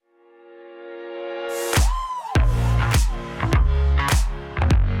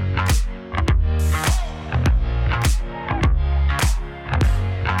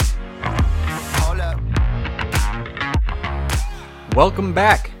Welcome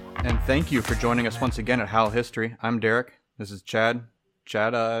back, and thank you for joining us once again at Howl History. I'm Derek. This is Chad.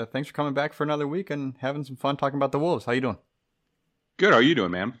 Chad, thanks for coming back for another week and having some fun talking about the Wolves. How you doing? Good. How are you doing,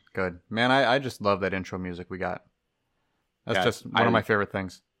 man? Good. Man, I just love that intro music we got. That's just one of my favorite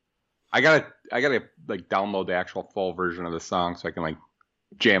things. I gotta like download the actual full version of the song so I can like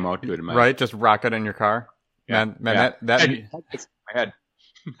jam out to it in my right. Just rock it in your car. Yeah. Man, it's my head.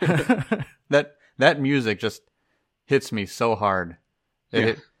 that music just hits me so hard.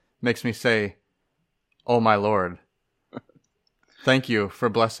 It makes me say, "Oh my Lord, thank you for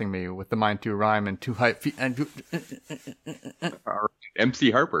blessing me with the mind to rhyme and to hype feet and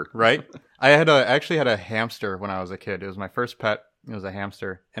MC Harper." Right. I actually had a hamster when I was a kid. It was my first pet. It was a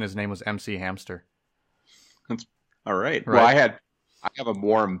hamster, and his name was MC Hamster. That's all right. Well, I have a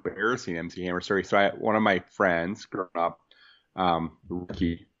more embarrassing MC Hammer story. So one of my friends growing up,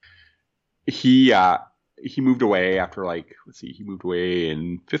 Ricky, he moved away after he moved away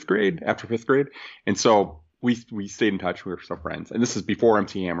in fifth grade, and so we stayed in touch. We were still friends, and this is before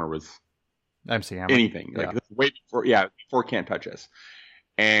MC Hammer was anything. Like this is way before Can't Touch Us.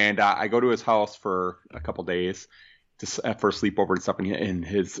 And I go to his house for a couple days for a sleepover and stuff. And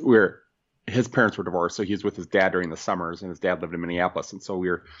his parents were divorced, so he was with his dad during the summers, and his dad lived in Minneapolis. And so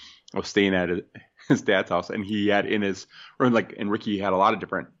I was staying at his dad's house, and he had in his room, and Ricky had a lot of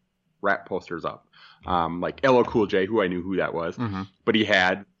different rap posters up, like LL Cool J, who I knew who that was, but he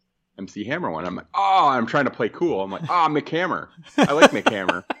had MC Hammer one. I'm like, oh, I'm trying to play cool. I'm like, Mick Hammer. I like Mick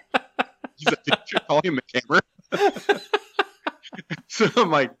Hammer. He's like, did you call him Mick Hammer? So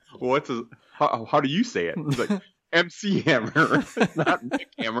I'm like, well, how do you say it? He's like, MC Hammer, not Mick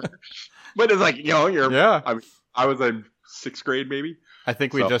Hammer. But it's like, I was in sixth grade, maybe. I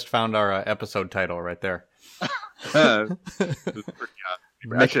think we just found our episode title right there. I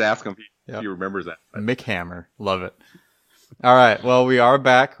should ask him if he remembers that. Mick Hammer. Love it. All right. Well, we are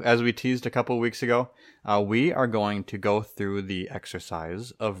back. As we teased a couple of weeks ago, we are going to go through the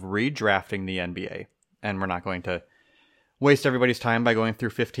exercise of redrafting the NBA. And we're not going to waste everybody's time by going through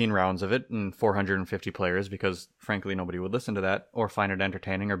 15 rounds of it and 450 players because, frankly, nobody would listen to that or find it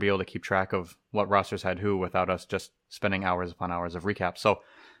entertaining or be able to keep track of what rosters had who without us just spending hours upon hours of recaps. So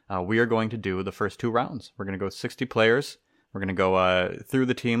we are going to do the first two rounds. We're going to go 60 players. We're going to go through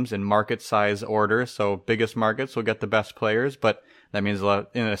the teams in market size order. So biggest markets will get the best players, but that means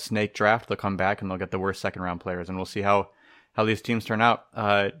in a snake draft, they'll come back and they'll get the worst second round players. And we'll see how these teams turn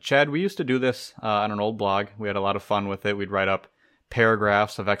out. Chad, we used to do this on an old blog. We had a lot of fun with it. We'd write up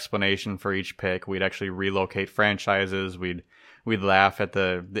paragraphs of explanation for each pick. We'd actually relocate franchises. We'd laugh at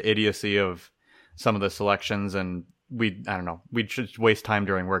the idiocy of some of the selections, and we'd just waste time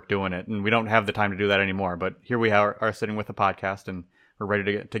during work doing it. And we don't have the time to do that anymore. But here we are sitting with a podcast, and we're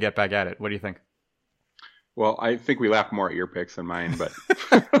ready to get back at it. What do you think? Well, I think we laugh more at your picks than mine, but...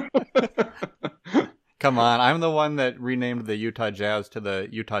 Come on, I'm the one that renamed the Utah Jazz to the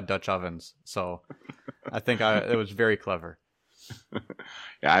Utah Dutch Ovens, so I think it was very clever.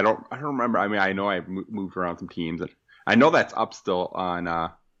 Yeah, I don't remember. I mean, I know I moved around some teams. I know that's up still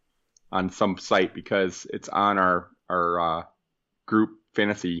on some site because it's on our group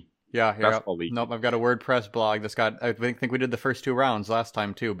fantasy. Basketball league. Nope, I've got a WordPress blog that's got. I think we did the first two rounds last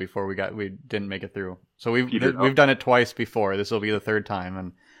time too before we didn't make it through. So we've done it twice before. This will be the third time,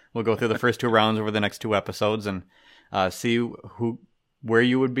 and we'll go through the first two rounds over the next two episodes and see where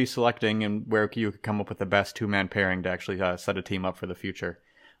you would be selecting and where you could come up with the best two-man pairing to actually set a team up for the future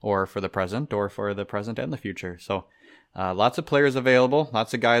or for the present and the future. So lots of players available,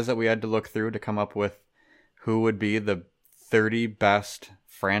 lots of guys that we had to look through to come up with who would be the 30 best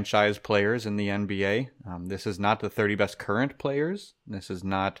franchise players in the NBA. This is not the 30 best current players. This is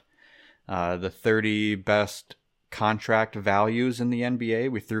not the 30 best contract values in the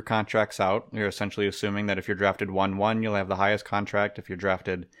NBA. We threw contracts out. You're essentially assuming that if you're drafted 1-1, you'll have the highest contract. If you're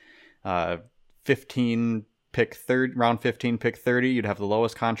drafted 15 pick 30, round 15 pick 30, you'd have the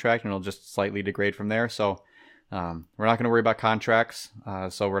lowest contract, and it'll just slightly degrade from there. So we're not going to worry about contracts.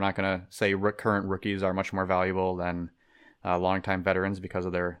 So we're not going to say current rookies are much more valuable than longtime veterans because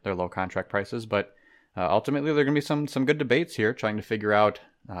of their low contract prices. But ultimately, there are going to be some good debates here trying to figure out,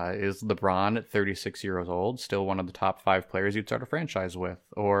 is LeBron at 36 years old still one of the top 5 players you'd start a franchise with?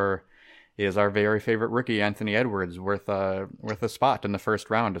 Or is our very favorite rookie, Anthony Edwards, worth a spot in the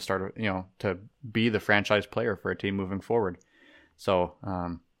first round to start, to be the franchise player for a team moving forward? So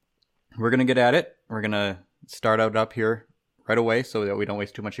we're going to get at it. We're going to start out up here right away so that we don't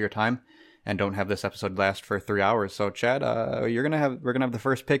waste too much of your time and don't have this episode last for 3 hours. So Chad, we're gonna have the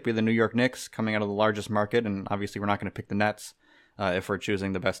first pick be the New York Knicks, coming out of the largest market, and obviously we're not going to pick the Nets if we're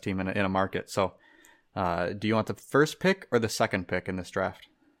choosing the best team in a market. So Do you want the first pick or the second pick in this draft?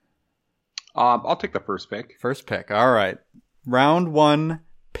 I'll take the first pick. First pick. All right. Round 1,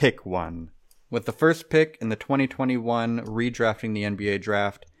 pick 1. With the first pick in the 2021 redrafting the NBA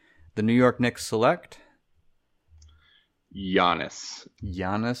draft, the New York Knicks select Giannis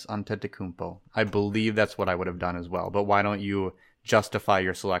Antetokounmpo. I believe that's what I would have done as well. But why don't you justify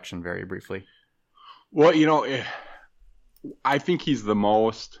your selection very briefly? Well, I think he's the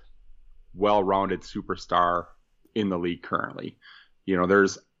most well-rounded superstar in the league currently.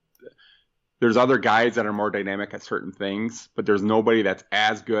 There's other guys that are more dynamic at certain things, but there's nobody that's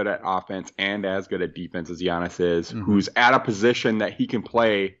as good at offense and as good at defense as Giannis is, who's at a position that he can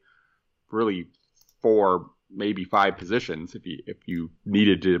play really 4, maybe 5 positions if you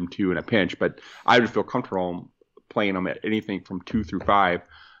needed him to in a pinch. But I would feel comfortable playing him at anything from 2 through 5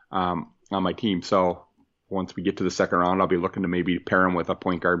 on my team. So once we get to the second round, I'll be looking to maybe pair him with a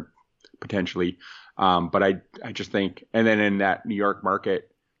point guard potentially. But I just think, and then in that New York market,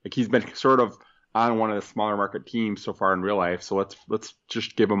 like he's been sort of on one of the smaller market teams so far in real life. So let's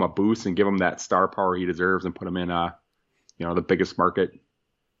just give him a boost and give him that star power he deserves and put him in the biggest market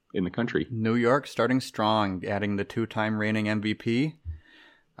in the country. New York starting strong, adding the 2-time reigning MVP.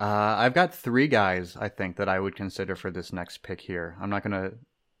 I've got 3 guys I think that I would consider for this next pick here. I'm not going to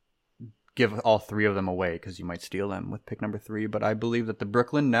give all 3 of them away because you might steal them with pick number 3, but I believe that the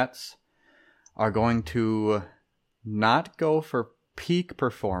Brooklyn Nets are going to not go for peak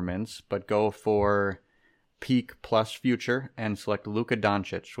performance, but go for peak plus future and select Luka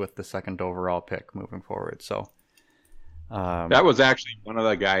Doncic with the 2nd overall pick moving forward. So that was actually one of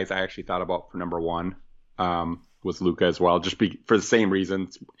the guys I actually thought about for number 1 was Luka as well, just for the same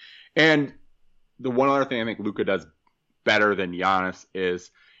reasons. And the one other thing I think Luka does better than Giannis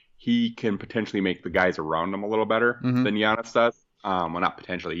is he can potentially make the guys around him a little better than Giannis does. Well, not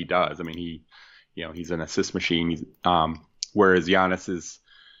potentially, he does. I mean, he's an assist machine. Whereas Giannis is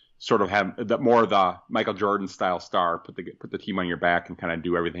sort of have more of the Michael Jordan style star, put the team on your back and kind of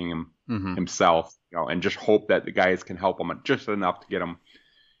do everything himself, and just hope that the guys can help him just enough to get him,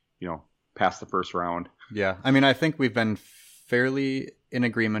 past the first round. Yeah, I mean, I think we've been fairly in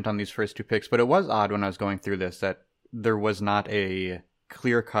agreement on these first 2 picks, but it was odd when I was going through this that there was not a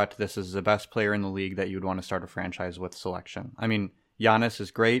clear cut, this is the best player in the league that you'd want to start a franchise with selection. I mean, Giannis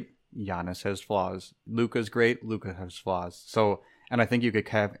is great. Giannis has flaws. Luka's great. Luka has flaws. So, and I think you could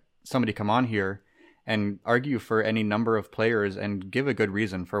have somebody come on here and argue for any number of players and give a good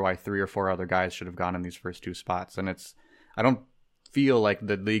reason for why 3 or 4 other guys should have gone in these first 2 spots. And I don't feel like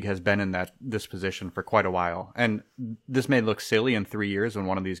the league has been in this position for quite a while. And this may look silly in 3 years when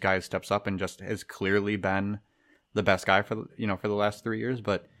one of these guys steps up and just has clearly been the best guy for the last 3 years.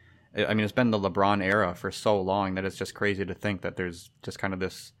 But I mean, it's been the LeBron era for so long that it's just crazy to think that there's just kind of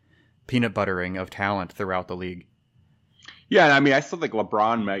this peanut buttering of talent throughout the league. Yeah, I mean, I still think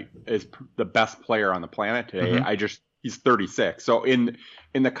LeBron is the best player on the planet today. He's 36. So in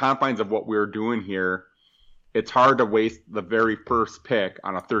the confines of what we're doing here, it's hard to waste the very first pick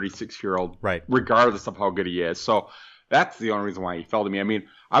on a 36-year-old, right, regardless of how good he is. So that's the only reason why he fell to me. I mean,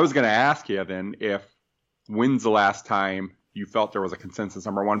 I was going to ask you then when's the last time you felt there was a consensus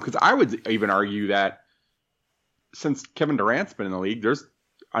number 1? Because I would even argue that since Kevin Durant's been in the league, there's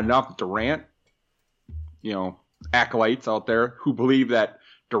enough Durant, acolytes out there who believe that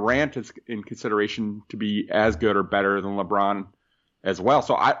Durant is in consideration to be as good or better than LeBron as well.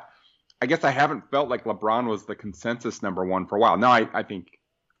 So I guess I haven't felt like LeBron was the consensus number 1 for a while. Now I think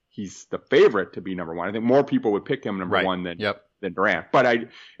he's the favorite to be number 1. I think more people would pick him number 1 than Durant. But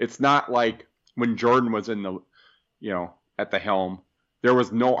it's not like when Jordan was in at the helm, there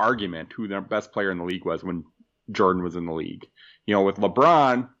was no argument who the best player in the league was when Jordan was in the league. With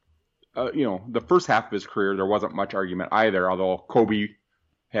LeBron, the first half of his career, there wasn't much argument either, although Kobe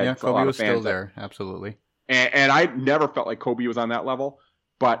had Kobe was still there. Absolutely. And I never felt like Kobe was on that level.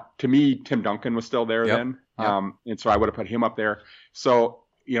 But to me, Tim Duncan was still there then. And so I would have put him up there. So,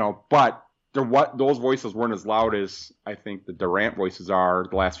 but those voices weren't as loud as I think the Durant voices are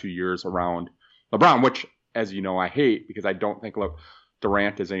the last few years around LeBron, which, as you know, I hate because I don't think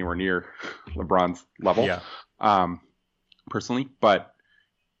Durant is anywhere near LeBron's level. Personally. But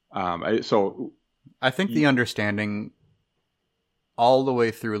I think the understanding all the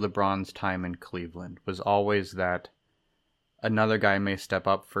way through LeBron's time in Cleveland was always that another guy may step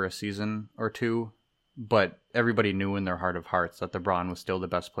up for a season or 2, but everybody knew in their heart of hearts that LeBron was still the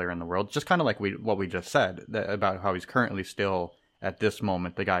best player in the world. Just kind of like what we just said about how he's currently still, at this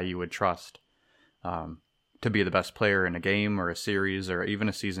moment, the guy you would trust to be the best player in a game or a series or even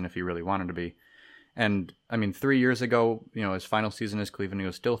a season if he really wanted to be. And I mean, 3 years ago, his final season as Cleveland, he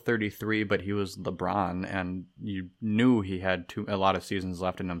was still 33, but he was LeBron, and you knew he had a lot of seasons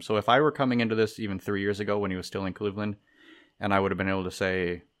left in him. So if I were coming into this even 3 years ago when he was still in Cleveland, and I would have been able to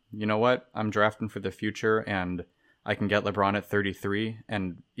say, you know what, I'm drafting for the future, and I can get LeBron at 33,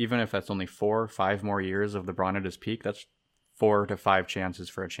 and even if that's only 4 or 5 more years of LeBron at his peak, that's 4 to 5 chances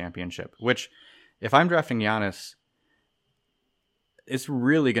for a championship. Which, if I'm drafting Giannis, it's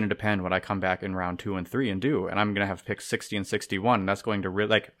really going to depend when I come back in round 2 and 3 and do. And I'm going to have pick 60 and 61. And that's going to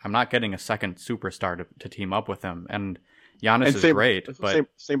really, I'm not getting a second superstar to team up with him. And Giannis is great. But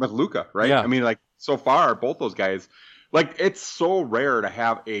same with Luka, right? Yeah. I mean, like, so far, both those guys, like, it's so rare to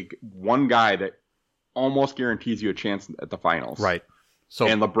have one guy that almost guarantees you a chance at the finals. Right. So,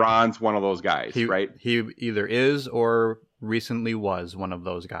 and LeBron's one of those guys, right? He either is or recently was one of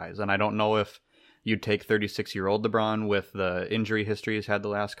those guys. And I don't know if you'd take 36-year-old LeBron with the injury history he's had the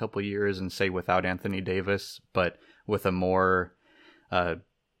last couple of years and say without Anthony Davis, but with a more,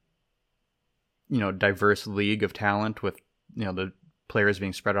 diverse league of talent with, the players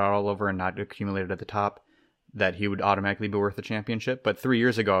being spread out all over and not accumulated at the top, that he would automatically be worth a championship. But 3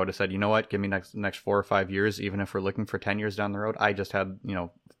 years ago, I would have said, you know what, give me next 4 or 5 years, even if we're looking for 10 years down the road. I just had,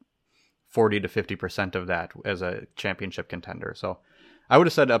 40 to 50% of that as a championship contender. So I would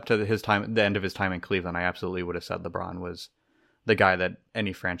have said up to the end of his time in Cleveland, I absolutely would have said LeBron was the guy that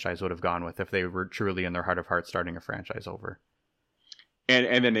any franchise would have gone with if they were truly in their heart of hearts starting a franchise over.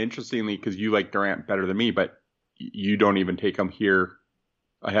 And then interestingly, because you like Durant better than me, but you don't even take him here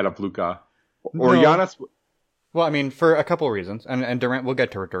ahead of Luka or Giannis. Well, I mean, for a couple of reasons, and Durant, we'll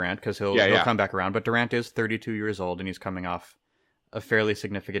get to Durant because he'll come back around. But Durant is 32 years old and he's coming off a fairly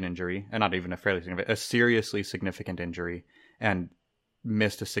significant injury, and not even a seriously significant injury, and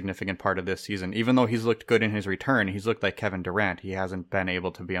missed a significant part of this season. Even though he's looked good in his return, he's looked like Kevin Durant. He hasn't been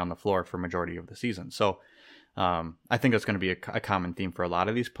able to be on the floor for majority of the season. So I think that's going to be a common theme for a lot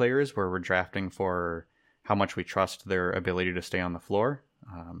of these players, where we're drafting for how much we trust their ability to stay on the floor.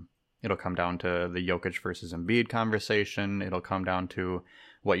 It'll come down to the Jokic versus Embiid conversation. It'll come down to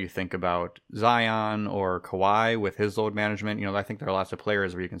what you think about Zion or Kawhi with his load management. I think there are lots of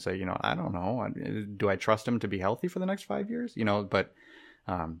players where you can say, I don't know, do I trust him to be healthy for the next 5 years? But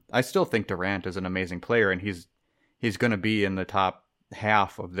I still think Durant is an amazing player, and he's going to be in the top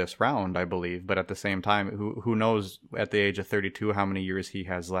half of this round, I believe. But at the same time, who knows at the age of 32 how many years he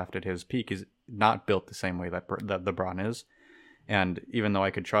has left at his peak. He's not built the same way that LeBron is. And even though I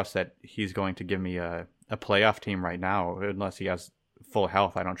could trust that he's going to give me a playoff team right now, unless he has full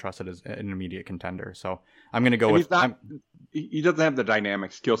health, I don't trust it as an immediate contender. So I'm going to go with... He doesn't have the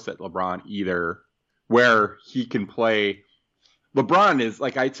dynamic skill set LeBron either, where he can play... LeBron is,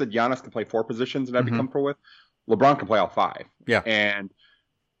 like I said, Giannis can play 4 positions and I'd be comfortable with. LeBron can play all 5. Yeah. And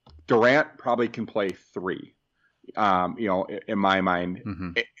Durant probably can play 3, in my mind.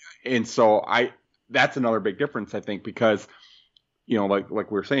 Mm-hmm. And so that's another big difference, I think, because... like we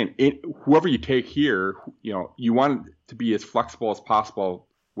were saying, whoever you take here, you want it to be as flexible as possible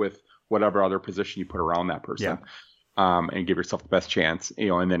with whatever other position you put around that person, and give yourself the best chance,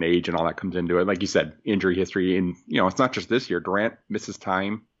 and then age and all that comes into it. Like you said, injury history, and it's not just this year. Durant misses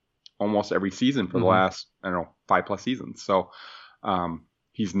time almost every season for the last, 5+ seasons. So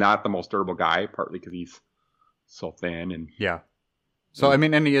he's not the most durable guy, partly because he's so thin and So, I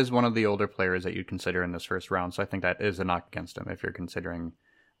mean, and he is one of the older players that you'd consider in this first round. So I think that is a knock against him if you're considering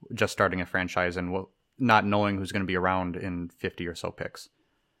just starting a franchise and not knowing who's going to be around in 50 or so picks.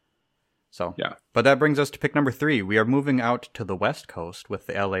 So, but that brings us to pick number 3. We are moving out to the West Coast with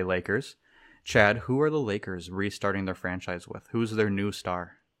the LA Lakers. Chad, who are the Lakers restarting their franchise with? Who's their new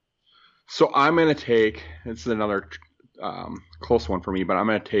star? So I'm going to take, this is another close one for me, but I'm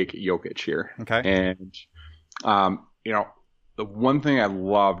going to take Jokic here. Okay. And, the one thing I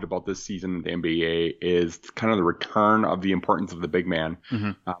loved about this season of the NBA is kind of the return of the importance of the big man.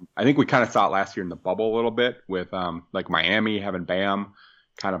 Mm-hmm. I think we kind of saw it last year in the bubble a little bit with like Miami having Bam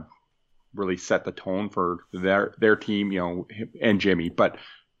kind of really set the tone for their team, and Jimmy. But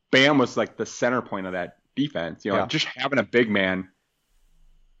Bam was like the center point of that defense. Just having a big man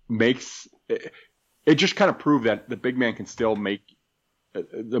makes it just kind of proved that the big man can still make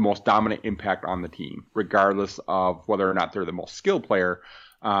the most dominant impact on the team, regardless of whether or not they're the most skilled player.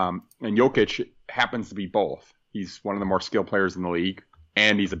 And Jokic happens to be both. He's one of the more skilled players in the league,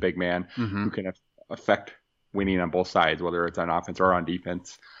 and he's a big man who can affect winning on both sides, whether it's on offense or on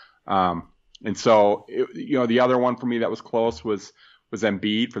defense. And so, the other one for me that was close was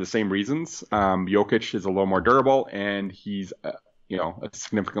Embiid for the same reasons. Jokic is a little more durable, and he's a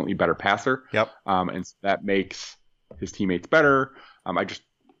significantly better passer. Yep. And so that makes his teammates better. I just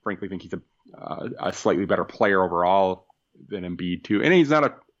frankly think he's a slightly better player overall than Embiid too, and he's not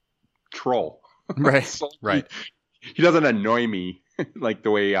a troll. Right. So right. He doesn't annoy me like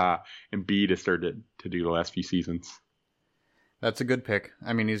the way Embiid has started to do the last few seasons. That's a good pick.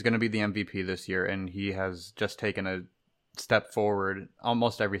 I mean, he's going to be the MVP this year, and he has just taken a step forward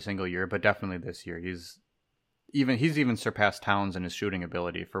almost every single year, but definitely this year. He's even surpassed Towns in his shooting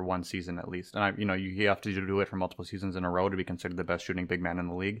ability for one season at least. And you have to do it for multiple seasons in a row to be considered the best shooting big man in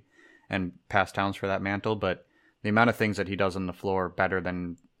the league and pass Towns for that mantle. But the amount of things that he does on the floor better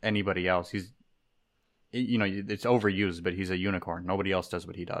than anybody else, it's overused, but he's a unicorn. Nobody else does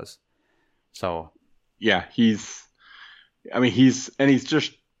what he does. So yeah, he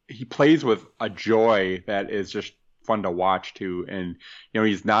plays with a joy that is just fun to watch too. And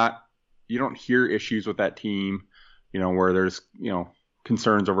you don't hear issues with that team, where there's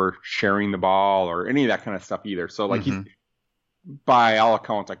concerns over sharing the ball or any of that kind of stuff either. So like he's by all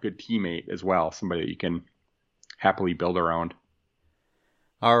accounts a good teammate as well, somebody that you can happily build around.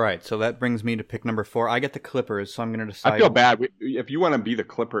 All right, so that brings me to pick number 4. I get the Clippers, so I'm going to decide. I feel bad. If you want to be the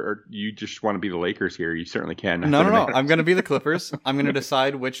Clipper, or you just want to be the Lakers here, you certainly can. No. I'm going to be the Clippers. I'm going to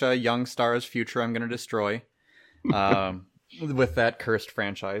decide which young star's future I'm going to destroy with that cursed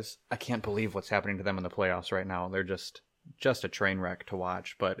franchise. I can't believe what's happening to them in the playoffs right now. They're just a train wreck to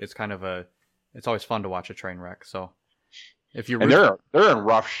watch, but it's it's always fun to watch a train wreck. So if you're they're in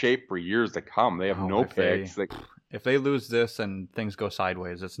rough shape for years to come. They have no picks. If they lose this and things go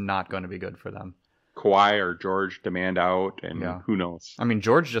sideways, it's not going to be good for them. Kawhi or George demand out, and who knows? I mean,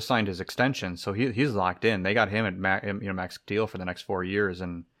 George just signed his extension, so he's locked in. They got him at max deal for the next 4 years,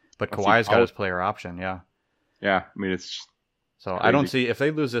 but Kawhi's got his player option. Yeah. Yeah, I mean it's. So crazy. I don't see if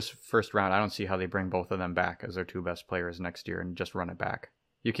they lose this first round. I don't see how they bring both of them back as their 2 best players next year and just run it back.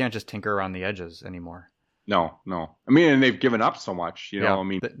 You can't just tinker around the edges anymore. No. I mean, and they've given up so much. I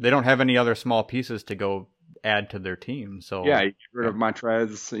mean, they don't have any other small pieces to go add to their team. So yeah, you get rid of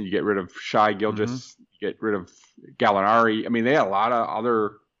Montrez, and you get rid of Shai Gilgeous, you get rid of Gallinari. I mean, they had a lot of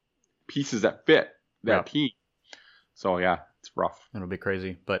other pieces that fit that team. So yeah, it's rough. It'll be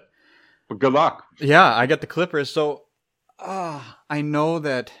crazy, but good luck. Yeah, I get the Clippers. So I know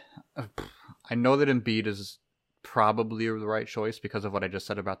that Embiid is probably the right choice because of what I just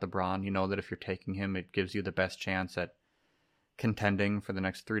said about LeBron. You know that if you're taking him, it gives you the best chance at contending for the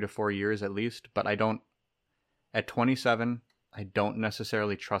next 3 to 4 years at least. But at 27, I don't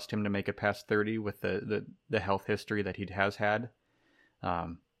necessarily trust him to make it past 30 with the health history that he has had.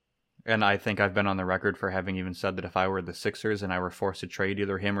 And I think I've been on the record for having even said that if I were the Sixers and I were forced to trade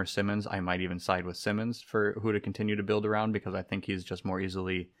either him or Simmons, I might even side with Simmons for who to continue to build around because I think he's just more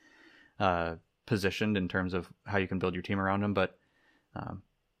easily positioned in terms of how you can build your team around him. But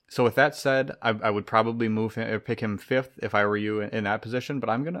so with that said, I would probably pick him 5th if I were you in that position. But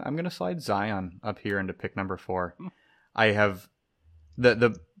I'm gonna slide Zion up here into pick number 4. I have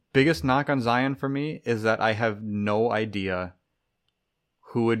the biggest knock on Zion for me is that I have no idea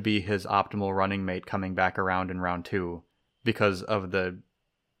who would be his optimal running mate coming back around in round 2 because of the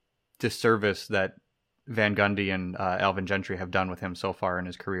disservice that Van Gundy and Alvin Gentry have done with him so far in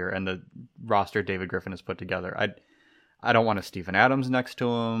his career and the roster David Griffin has put together. I don't want a Steven Adams next to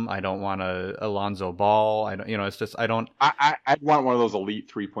him. I don't want a Alonzo Ball. It's just, I don't. I'd want one of those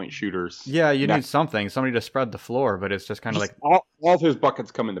elite 3-point shooters. Yeah, you need somebody to spread the floor, but it's just kind of like. All of his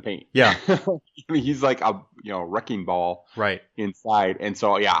buckets come in the paint. Yeah. I mean, he's like a, wrecking ball. Right. Inside. And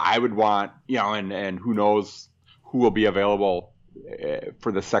so, yeah, I would want, and who knows who will be available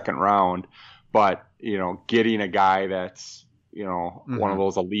for the second round. But, getting a guy that's, one of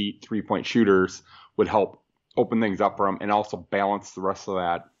those elite 3-point shooters would help open things up for him and also balance the rest of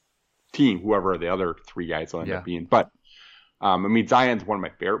that team, whoever the other 3 guys will end up being. But, I mean, Zion's one of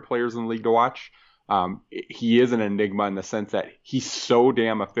my favorite players in the league to watch. He is an enigma in the sense that he's so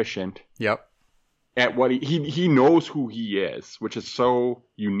damn efficient. Yep. At what he knows who he is, which is so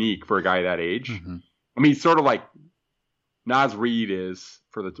unique for a guy that age. Mm-hmm. I mean, he's sort of like Naz Reid is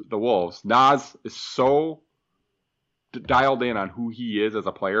for the Wolves. Naz is so dialed in on who he is as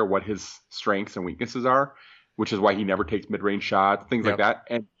a player, what his strengths and weaknesses are, which is why he never takes mid-range shots, things like that.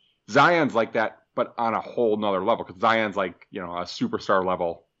 And Zion's like that, but on a whole nother level, because Zion's like, a superstar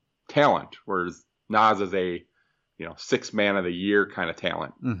level talent, whereas Naz is a, 6th man of the year kind of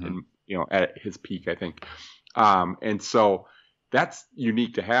talent, and at his peak, I think. And so that's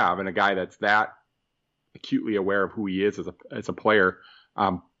unique to have, and a guy that's that acutely aware of who he is as a player.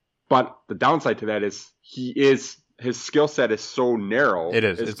 But the downside to that is his skill set is so narrow. It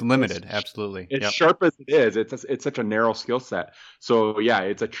is. It's limited. Absolutely. As sharp as it is, it's such a narrow skill set. So yeah,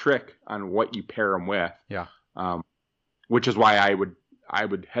 it's a trick on what you pair him with. Yeah. Which is why I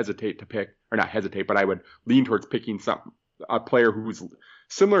would hesitate to pick or not hesitate, but I would lean towards picking a player who's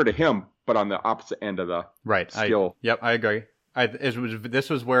similar to him, but on the opposite end of the skill. I agree. This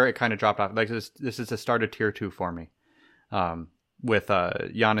was where it kind of dropped off. Like this is the start of tier 2 for me. With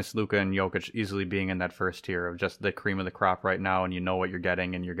Giannis, Luka, and Jokic easily being in that first tier of just the cream of the crop right now, and you know what you're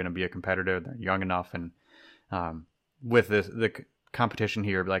getting, and you're going to be a competitor. They're young enough, and with the competition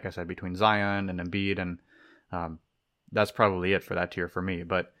here, like I said, between Zion and Embiid, and that's probably it for that tier for me.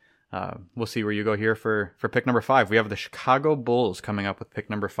 But we'll see where you go here for pick number 5. We have the Chicago Bulls coming up with pick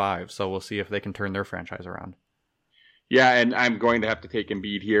number 5, so we'll see if they can turn their franchise around. Yeah, and I'm going to have to take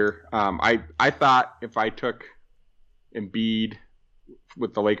Embiid here. I thought if I took Embiid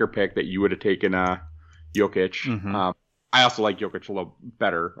with the Laker pick that you would have taken Jokic. Mm-hmm. I also like Jokic a little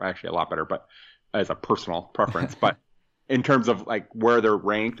better, actually a lot better, but as a personal preference. But in terms of like where they're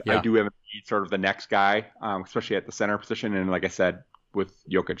ranked, I do have Embiid sort of the next guy, especially at the center position. And like I said, with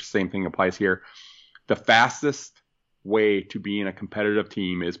Jokic, same thing applies here. The fastest way to be in a competitive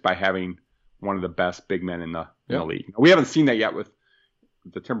team is by having one of the best big men in the league. We haven't seen that yet with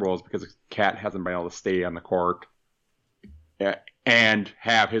the Timberwolves because Cat hasn't been able to stay on the court and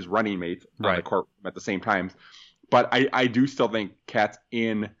have his running mates on the court at the same time. But I do still think Cat's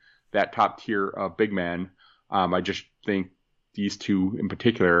in that top tier of big men. I just think these two in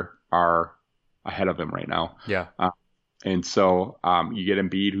particular are ahead of him right now. Yeah. And so you get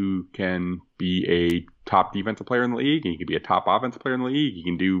Embiid, who can be a top defensive player in the league, and he can be a top offensive player in the league. He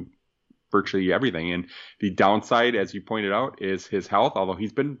can do virtually everything. And the downside, as you pointed out, is his health, although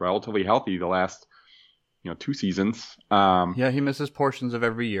he's been relatively healthy the last 2 seasons. He misses portions of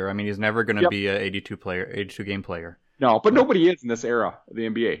every year. I mean, he's never going to be a 82 game player. No, but nobody is in this era of the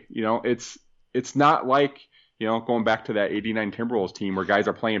NBA. It's not like, going back to that 89 Timberwolves team where guys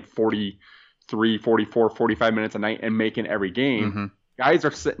are playing 43, 44, 45 minutes a night and making every game. Mm-hmm. Guys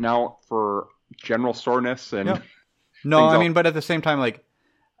are sitting out for general soreness and but at the same time, like,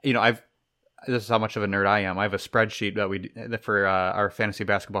 this is how much of a nerd I am. I have a spreadsheet that for our fantasy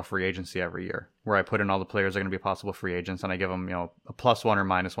basketball free agency every year, where I put in all the players that are going to be possible free agents, and I give them, a +1 or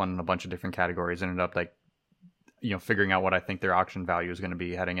 -1 in a bunch of different categories, and end up figuring out what I think their auction value is going to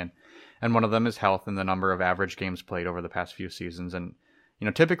be heading in. And one of them is health and the number of average games played over the past few seasons. And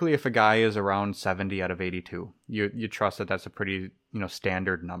typically if a guy is around 70 out of 82, you trust that that's a pretty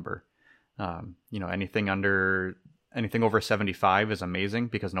standard number. Anything over 75 is amazing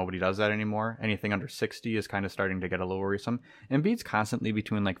because nobody does that anymore. Anything under 60 is kind of starting to get a little worrisome. Embiid's constantly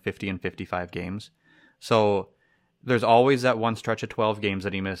between 50 and 55 games. So there's always that one stretch of 12 games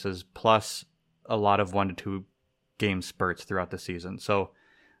that he misses, plus a lot of 1 to 2 game spurts throughout the season. So,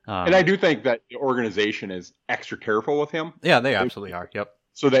 and I do think that the organization is extra careful with him. Yeah, they absolutely are. Yep.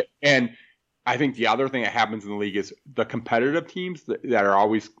 And I think the other thing that happens in the league is the competitive teams that are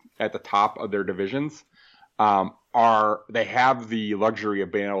always at the top of their divisions, they have the luxury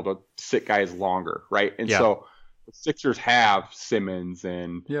of being able to sit guys longer, right? And so the Sixers have Simmons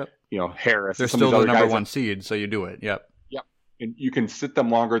and Harris. They're still the number 1 seed, so you do it. Yep. And you can sit them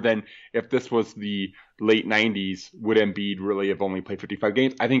longer than if this was the late 90s. Would Embiid really have only played 55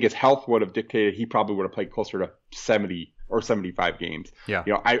 games? I think his health would have dictated he probably would have played closer to 70 or 75 games. Yeah.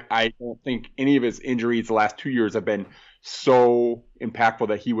 I don't think any of his injuries the last 2 years have been so impactful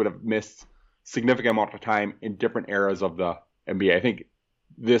that he would have missed significant amount of time in different eras of the NBA. I think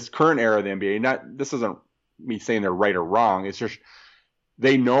this current era of the NBA, this isn't me saying they're right or wrong. It's just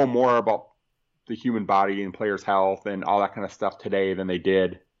they know more about the human body and players' health and all that kind of stuff today than they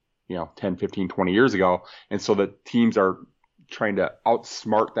did, 10, 15, 20 years ago. And so the teams are trying to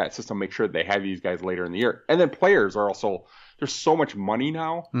outsmart that system, make sure that they have these guys later in the year. And then players are also, there's so much money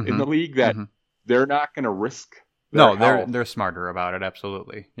now in the league that they're not going to risk. They're smarter about it.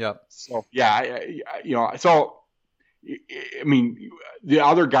 Absolutely. Yep. So, I mean, the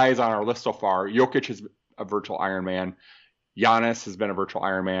other guys on our list so far, Jokic is a virtual Iron Man. Giannis has been a virtual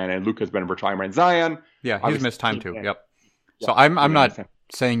Iron Man, and Luka has been a virtual Iron Man. Zion, he's missed time too. Yep. So I'm not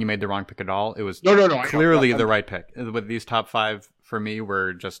saying you made the wrong pick at all. It was clearly the right pick. With these top 5 for me,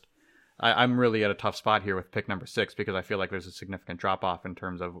 were just I'm really at a tough spot here with pick number 6 because I feel like there's a significant drop off in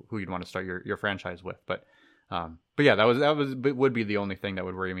terms of who you'd want to start your franchise with. But yeah, that would be the only thing that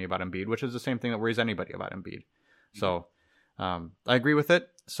would worry me about Embiid, which is the same thing that worries anybody about Embiid. So I agree with it.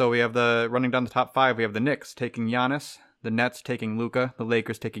 So we have running down the top 5. We have the Knicks taking Giannis, the Nets taking Luka, the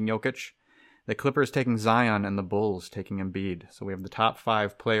Lakers taking Jokic, the Clippers taking Zion, and the Bulls taking Embiid. So we have the top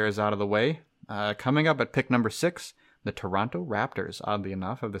 5 players out of the way. Coming up at pick number 6, the Toronto Raptors, oddly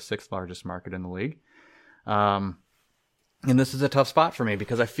enough, of the 6th largest market in the league. And this is a tough spot for me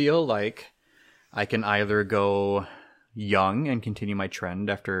because I feel like I can either go young and continue my trend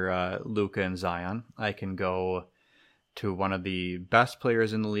after Luka and Zion. I can go to one of the best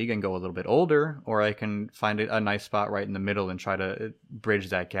players in the league and go a little bit older, or I can find a nice spot right in the middle and try to bridge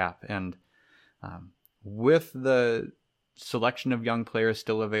that gap. And with the selection of young players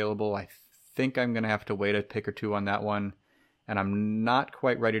still available, I think I'm going to have to wait a pick or two on that one. And I'm not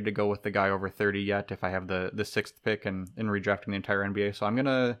quite ready to go with the guy over 30 yet if I have the sixth pick and in redrafting the entire NBA. So I'm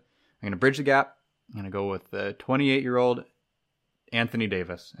gonna bridge the gap. I'm gonna go with the 28-year-old Anthony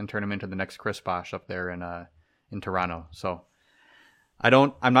Davis and turn him into the next Chris Bosh up there in Toronto. So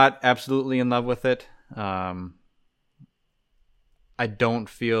I'm not absolutely in love with it. I don't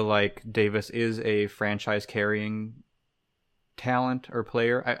feel like Davis is a franchise carrying talent or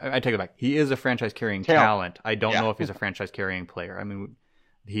player. I take it back. He is a franchise carrying talent. I don't know if he's a franchise carrying player. I mean,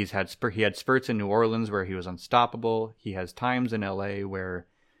 he had spurts in New Orleans where he was unstoppable. He has times in LA where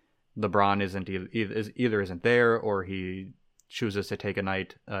LeBron isn't there, or he chooses to take a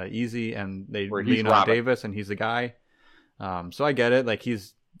night easy and they lean on Davis and he's the guy. So I get it. Like,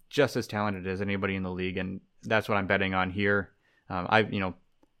 he's just as talented as anybody in the league, and that's what I'm betting on here. I've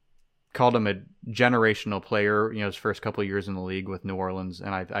called him a generational player, his first couple of years in the league with New Orleans,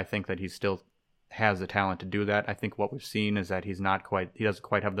 and I think that he still has the talent to do that. I think what we've seen is that he doesn't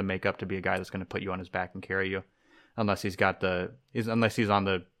quite have the makeup to be a guy that's going to put you on his back and carry you, unless he's on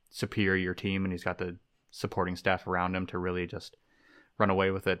the superior team and he's got the supporting staff around him to really just run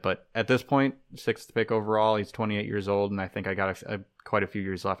away with it. But at this point, sixth pick overall, he's 28 years old, and I think I got quite a few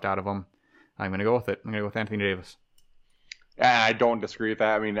years left out of him. I'm going to go with it. I'm going to go with Anthony Davis. I don't disagree with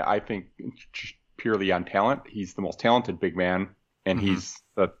that. I mean, I think just purely on talent, he's the most talented big man, and he's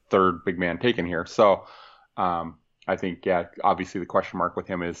the third big man taken here. So I think, obviously the question mark with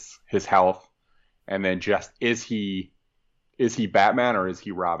him is his health, and then just is he Batman or is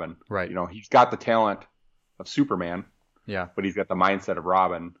he Robin? Right. He's got the talent of Superman. Yeah. But he's got the mindset of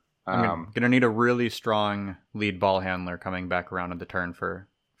Robin. I'm going to need a really strong lead ball handler coming back around at the turn for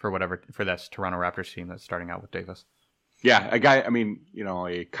that Toronto Raptors team that's starting out with Davis. Yeah, a guy,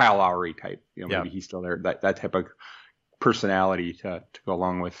 a Kyle Lowry type. Maybe he's still there. That type of personality to go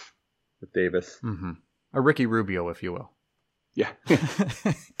along with Davis. Mm-hmm. A Ricky Rubio, if you will. Yeah.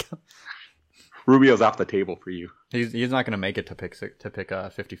 Rubio's off the table for you. He's not going to make it to pick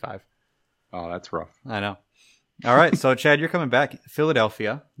 55. Oh, that's rough. I know. All right, so Chad, you're coming back.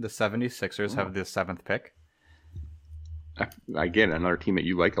 Philadelphia, the 76ers have the 7th pick. Again, another team that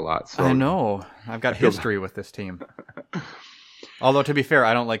you like a lot. So I know. I've got history with this team. Although, to be fair,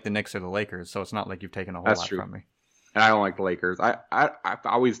 I don't like the Knicks or the Lakers, so it's not like you've taken a whole lot from me. And I don't like the Lakers. I've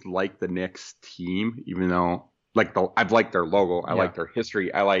always liked the Knicks team, even though I've liked their logo. I like their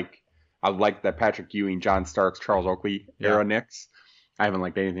history. I like the Patrick Ewing, John Starks, Charles Oakley era Knicks. I haven't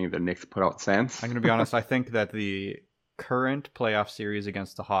liked anything that the Knicks put out since. I'm going to be honest. I think that the current playoff series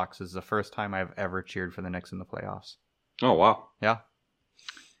against the Hawks is the first time I've ever cheered for the Knicks in the playoffs. Oh, wow. Yeah.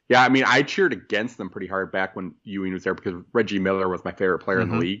 Yeah, I mean, I cheered against them pretty hard back when Ewing was there because Reggie Miller was my favorite player in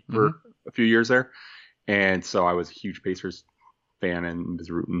the league for a few years there. And so I was a huge Pacers fan and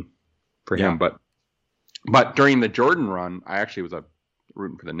was rooting for him. But during the Jordan run, I actually was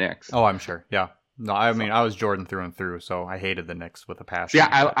rooting for the Knicks. Oh, I'm sure. Yeah. No, I mean, I was Jordan through and through, so I hated the Knicks with a passion.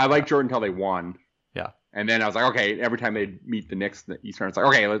 Yeah, I liked Jordan until they won. Yeah. And then I was like, okay, every time they meet the Knicks in the Eastern, it's like,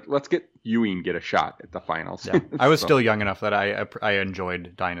 okay, let's get Ewing get a shot at the finals. Yeah. I was still young enough that I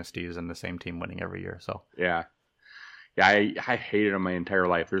enjoyed dynasties and the same team winning every year. So yeah, I hated them my entire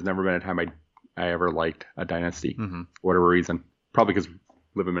life. There's never been a time I ever liked a dynasty for whatever reason. Probably because we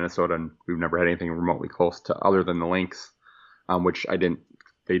live in Minnesota and we've never had anything remotely close to other than the Lynx, which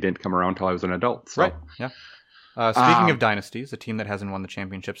they didn't come around until I was an adult. So. Right. Yeah. Speaking of dynasties, a team that hasn't won the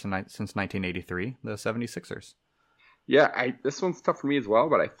championship since 1983, the 76ers. Yeah, this one's tough for me as well,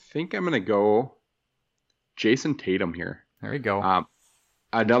 but I think I'm going to go Jason Tatum here. There you go.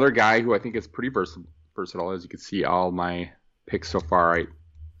 Another guy who I think is pretty versatile. As you can see, all my picks so far,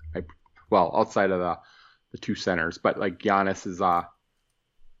 outside of the two centers, but like Giannis is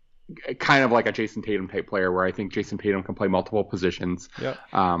kind of like a Jason Tatum type player where I think Jason Tatum can play multiple positions. Yeah.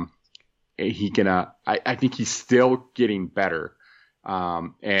 He can. I think he's still getting better,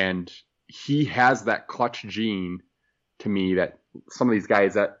 and he has that clutch gene to me that some of these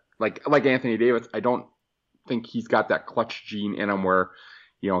guys that like Anthony Davis, I don't think he's got that clutch gene in him where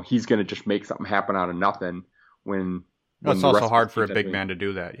he's going to just make something happen out of nothing. When it's also hard for a big man to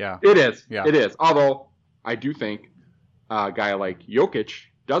do that. Yeah, it is. Yeah, it is. Although I do think a guy like Jokic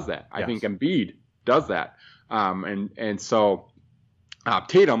does that. I think Embiid does that, and so.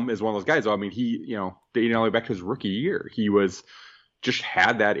 Tatum is one of those guys. Though. I mean, he, dating all the way back to his rookie year, he was just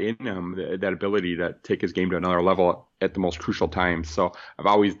had that in him, that ability to take his game to another level at the most crucial times. So I've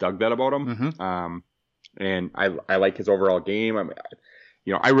always dug that about him. Mm-hmm. And I like his overall game. I mean,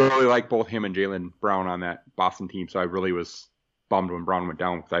 I really like both him and Jaylen Brown on that Boston team. So I really was bummed when Brown went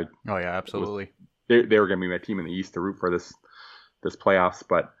down because oh yeah, absolutely. They were going to be my team in the East to root for this playoffs,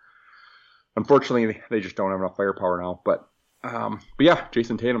 but unfortunately they just don't have enough firepower now. But yeah,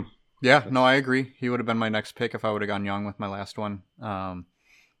 Jayson Tatum. Yeah, no, I agree. He would have been my next pick if I would have gone young with my last one.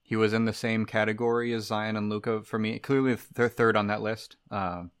 He was in the same category as Zion and Luka for me. Clearly, they're third on that list.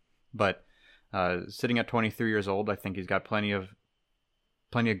 But sitting at 23 years old, I think he's got plenty of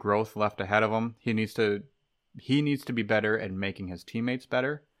growth left ahead of him. He needs to be better at making his teammates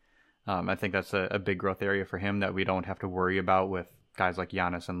better. I think that's a big growth area for him that we don't have to worry about with guys like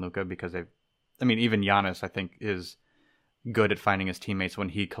Giannis and Luka because even Giannis, I think, is good at finding his teammates when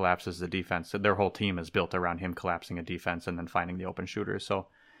he collapses the defense. Their whole team is built around him collapsing a defense and then finding the open shooters. So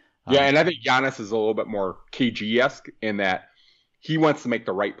yeah, and I think Giannis is a little bit more KG-esque in that he wants to make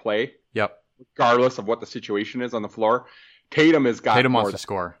the right play. Yep. Regardless of what the situation is on the floor. Tatum wants to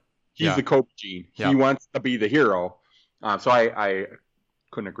score. He's the Kobe gene. He wants to be the hero. So I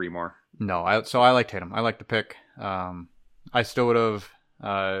couldn't agree more. No, I like Tatum. I like the pick. I still would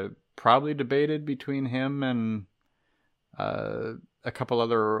have probably debated between him and a couple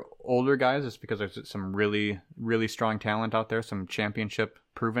other older guys just because there's some really, really strong talent out there, some championship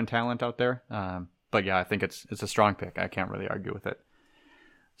proven talent out there. But yeah, I think it's a strong pick. I can't really argue with it.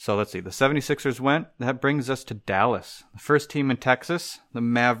 So let's see. The 76ers went. That brings us to Dallas. The first team in Texas, the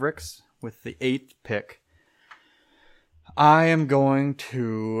Mavericks, with the 8th pick. I am going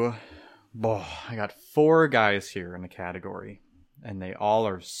to... I got 4 guys here in the category, and they all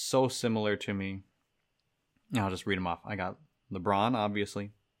are so similar to me. I'll just read them off. I got LeBron,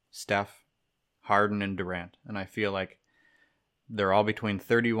 obviously, Steph, Harden, and Durant. And I feel like they're all between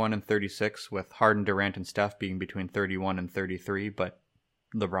 31 and 36, with Harden, Durant, and Steph being between 31 and 33, but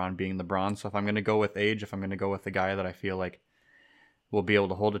LeBron being LeBron. So if I'm going to go with age, if I'm going to go with the guy that I feel like will be able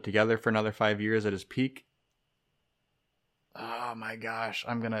to hold it together for another 5 years at his peak, oh my gosh,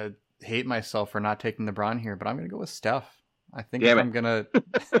 I'm going to hate myself for not taking LeBron here, but I'm going to go with Steph. I think I'm going to...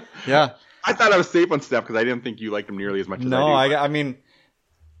 Yeah. I thought I was safe on Steph because I didn't think you liked him nearly as much as I do. No, I mean,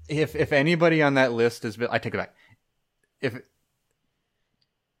 if anybody on that list is... I take it back. If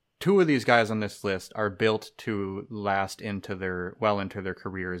 2 of these guys on this list are built to last into their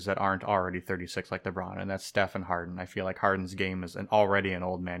careers that aren't already 36 like LeBron, and that's Steph and Harden. I feel like Harden's game is already an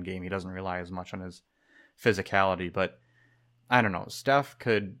old man game. He doesn't rely as much on his physicality, but I don't know. Steph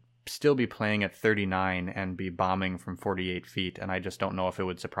could still be playing at 39 and be bombing from 48 feet, and I just don't know if it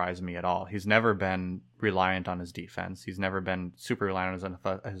would surprise me at all. He's never been reliant on his defense. He's never been super reliant on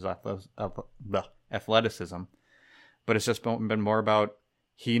his athleticism, but it's just been more about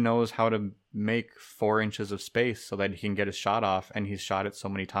he knows how to make 4 inches of space so that he can get his shot off, and he's shot it so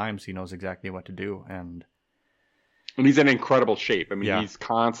many times he knows exactly what to do. And he's in incredible shape. I mean, He's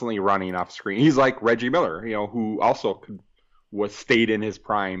constantly running off screen. He's like Reggie Miller, who also stayed in his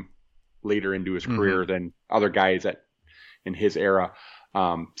prime later into his career than other guys in his era.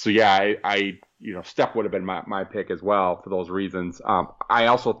 So yeah, I Steph would have been my pick as well for those reasons. I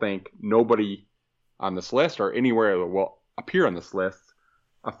also think nobody on this list or anywhere that will appear on this list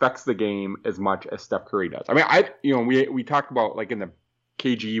affects the game as much as Steph Curry does. I mean, we talked about, like, in the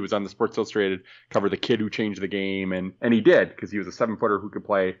KG was on the Sports Illustrated cover, the kid who changed the game, and he did, because he was a 7-footer who could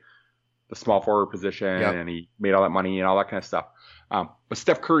play the small forward position, and he made all that money and all that kind of stuff. But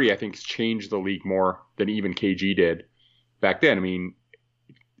Steph Curry, I think, has changed the league more than even KG did back then. I mean,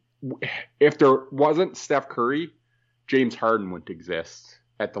 if there wasn't Steph Curry, James Harden wouldn't exist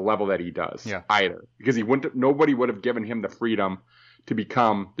at the level that he does either, because nobody would have given him the freedom to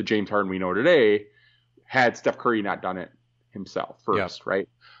become the James Harden we know today had Steph Curry not done it himself first, right?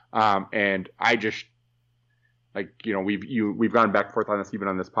 And I just, we've gone back and forth on this even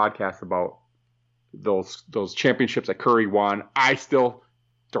on this podcast about those championships that Curry won. I still,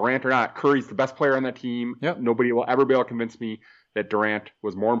 Durant or not, Curry's the best player on that team. Yep. Nobody will ever be able to convince me that Durant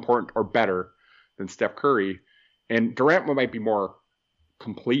was more important or better than Steph Curry. And Durant might be more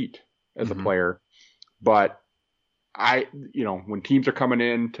complete as a player, but when teams are coming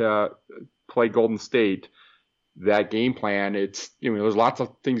in to play Golden State, that game plan, there's lots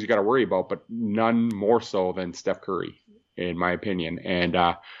of things you got to worry about, but none more so than Steph Curry, in my opinion. And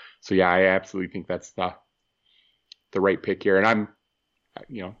so yeah, I absolutely think that's the right pick here. And I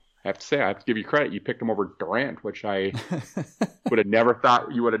have to say, I have to give you credit. You picked him over Durant, which I would have never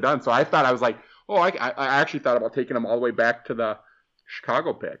thought you would have done. So I was like, I actually thought about taking him all the way back to the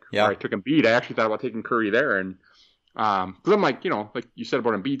Chicago pick, where I took Embiid. I actually thought about taking Curry there, and Because I'm like, like you said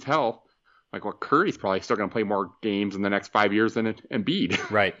about Embiid's health, like, well, Curry's probably still going to play more games in the next 5 years than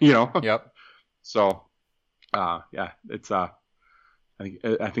Embiid. Right. Yep. So, yeah, it's I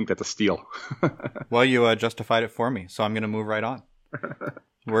think that's a steal. Well, you justified it for me, so I'm going to move right on.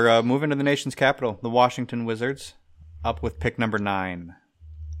 We're moving to the nation's capital, the Washington Wizards, up with pick number 9.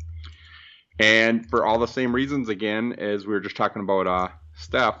 And for all the same reasons, again, as we were just talking about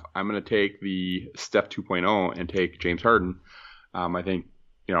Steph, I'm going to take the Steph 2.0 and take James Harden. I think,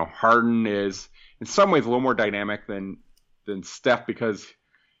 Harden is in some ways a little more dynamic than Steph, because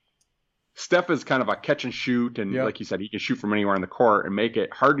Steph is kind of a catch and shoot, and like you said, he can shoot from anywhere on the court and make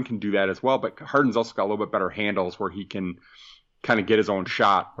it. Harden can do that as well, but Harden's also got a little bit better handles where he can kind of get his own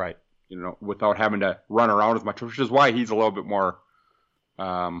shot, right? Without having to run around as much, which is why he's a little bit more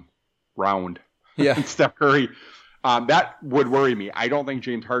round. Yeah, Steph Curry. That would worry me. I don't think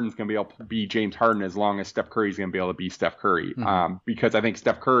James Harden's going to be able to be James Harden as long as Steph Curry's going to be able to be Steph Curry. Because I think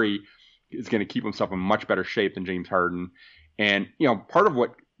Steph Curry is going to keep himself in much better shape than James Harden. And, part of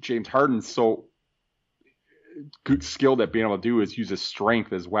what James Harden's so good skilled at being able to do is use his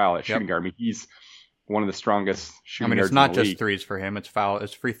strength as well at shooting guard. I mean, he's one of the strongest shooting guards it's not in the just league. Threes for him. It's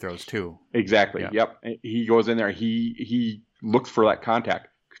free throws too. Exactly. Yep. He goes in there. He looks for that contact.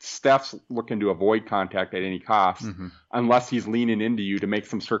 Steph's looking to avoid contact at any cost, unless he's leaning into you to make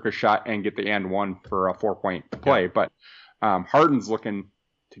some circus shot and get the and one for a 4-point play. But Harden's looking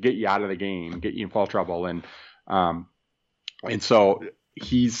to get you out of the game, get you in foul trouble, and so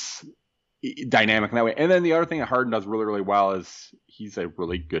he's dynamic in that way. And then the other thing that Harden does really, really well is he's a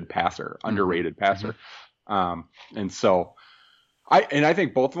really good passer, underrated passer. And so I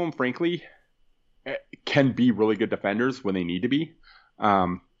think both of them, frankly, can be really good defenders when they need to be.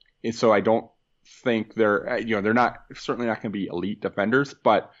 And so I don't think they're certainly not going to be elite defenders,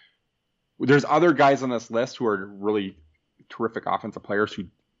 but there's other guys on this list who are really terrific offensive players who,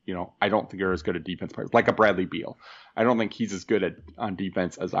 I don't think are as good at defense players, like a Bradley Beal. I don't think he's as good on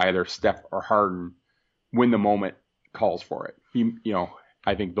defense as either Steph or Harden when the moment calls for it.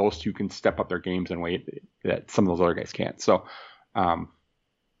 I think those two can step up their games in a way that some of those other guys can't. So,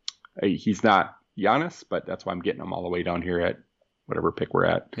 he's not Giannis, but that's why I'm getting him all the way down here at whatever pick we're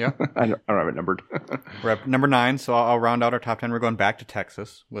at. Yeah. I don't have it numbered. We're at number 9, so I'll round out our top 10. We're going back to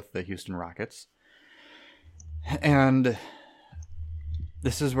Texas with the Houston Rockets. And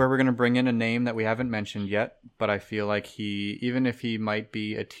this is where we're going to bring in a name that we haven't mentioned yet, but I feel like even if he might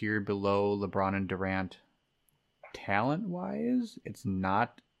be a tier below LeBron and Durant talent-wise,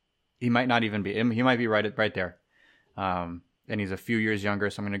 he might not even be. He might be right there. And he's a few years younger,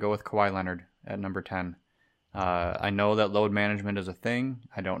 so I'm going to go with Kawhi Leonard at number 10. I know that load management is a thing.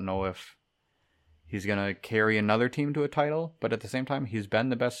 I don't know if he's going to carry another team to a title, but at the same time, he's been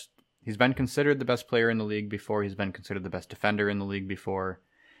the best. He's been considered the best player in the league before. He's been considered the best defender in the league before.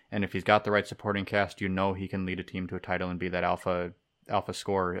 And if he's got the right supporting cast, he can lead a team to a title and be that alpha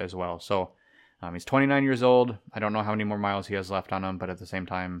scorer as well. So he's 29 years old. I don't know how many more miles he has left on him, but at the same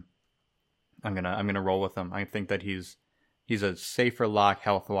time, I'm gonna roll with him. I think that he's a safer lock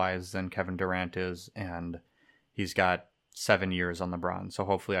health-wise than Kevin Durant is, and he's got 7 years on LeBron, so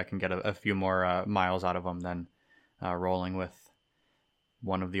hopefully I can get a few more miles out of him than rolling with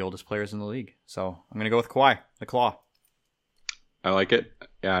one of the oldest players in the league. So I'm going to go with Kawhi, the Claw. I like it.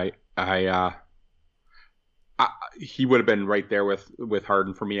 He would have been right there with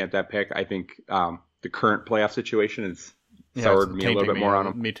Harden for me at that pick. I think the current playoff situation has soured me a little bit more on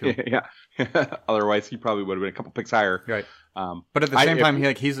him. Me too. Yeah. Otherwise, he probably would have been a couple picks higher. Right. But at the same time,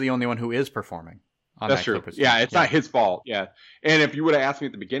 he's the only one who is performing. That's true. Yeah, it's not his fault. Yeah. And if you would have asked me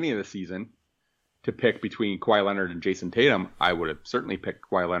at the beginning of the season to pick between Kawhi Leonard and Jason Tatum, I would have certainly picked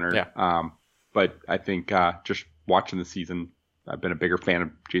Kawhi Leonard. Yeah. But I think just watching the season, I've been a bigger fan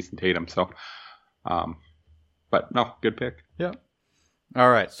of Jason Tatum. So, but no, good pick. Yeah. All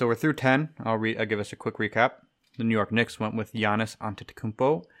right. So we're through 10. I'll give us a quick recap. The New York Knicks went with Giannis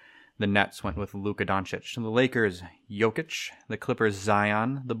Antetokounmpo. The Nets went with Luka Doncic. The Lakers, Jokic. The Clippers,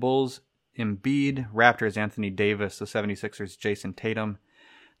 Zion. The Bulls, Embiid. Raptors, Anthony Davis. The 76ers, Jason Tatum.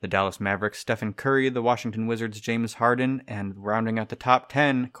 The Dallas Mavericks, Stephen Curry. The Washington Wizards, James Harden. And rounding out the top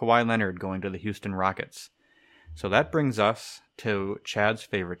 10, Kawhi Leonard going to the Houston Rockets. So that brings us to Chad's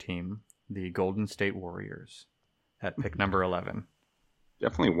favorite team, the Golden State Warriors, at pick number 11.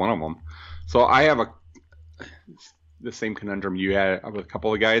 Definitely one of them. So I have the same conundrum you had with a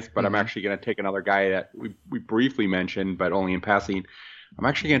couple of guys, but I'm actually going to take another guy that we briefly mentioned, but only in passing. I'm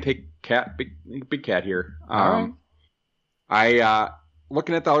actually going to take Big Cat here. All right.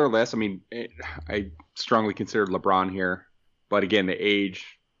 Looking at the other list, I mean, I strongly considered LeBron here, but again, the age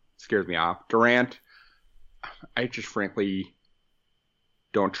scares me off. Durant, I just frankly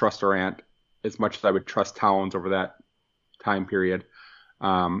don't trust Durant as much as I would trust Towns over that time period.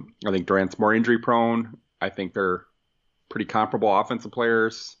 I think Durant's more injury prone. I think they're pretty comparable offensive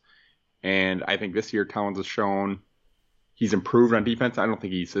players. And I think this year Towns has shown he's improved on defense. I don't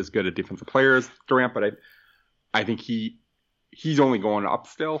think he's as good a defensive player as Durant, but I think he's only going up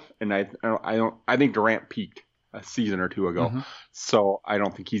still. And I think Durant peaked a season or two ago. Mm-hmm. So I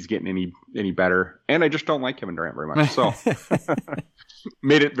don't think he's getting any better. And I just don't like Kevin Durant very much. So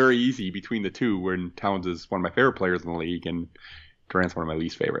made it very easy between the two, when Towns is one of my favorite players in the league and Durant's one of my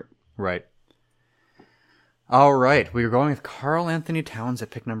least favorite. Right. All right. We were going with Karl Anthony Towns at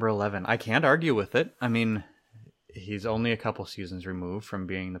pick number 11. I can't argue with it. I mean, he's only a couple seasons removed from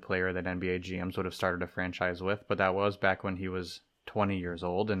being the player that NBA GMs would have started a franchise with, but that was back when he was 20 years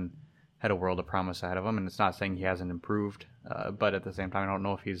old and had a world of promise ahead of him. And it's not saying he hasn't improved, but at the same time, I don't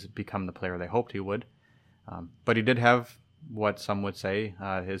know if he's become the player they hoped he would. But he did have what some would say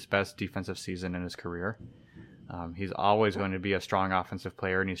his best defensive season in his career. He's always going to be a strong offensive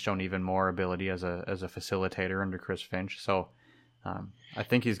player, and he's shown even more ability as a facilitator under Chris Finch. So I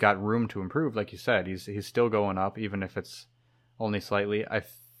think he's got room to improve. Like you said, he's still going up, even if it's only slightly. I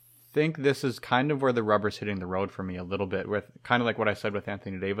think this is kind of where the rubber's hitting the road for me a little bit, with kind of like what I said with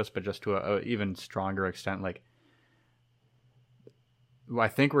Anthony Davis, but just to a even stronger extent. Like, I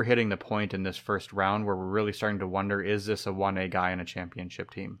think we're hitting the point in this first round where we're really starting to wonder, is this a 1A guy in a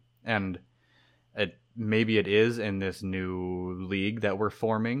championship team? And maybe it is in this new league that we're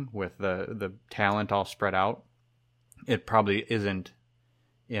forming with the talent all spread out. It probably isn't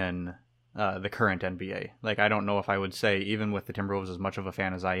in the current NBA. Like, I don't know if I would say, even with the Timberwolves, as much of a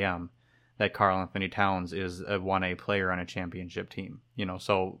fan as I am, that Karl Anthony Towns is a 1A player on a championship team.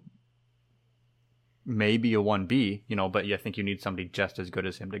 So maybe a 1B, but I think you need somebody just as good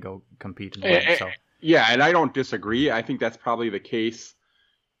as him to go compete and win. So. Yeah, and I don't disagree. I think that's probably the case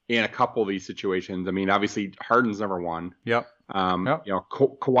in a couple of these situations. I mean, obviously, Harden's never won. Yep.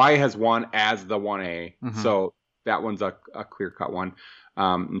 Kawhi has won as the 1A, mm-hmm. So that one's a clear-cut one.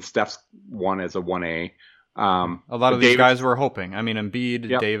 And Steph's won as a 1A. A lot of these guys were hoping. I mean, Embiid,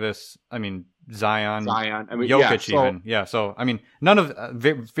 yep. Davis, Zion, Jokic even. Yeah, so, none of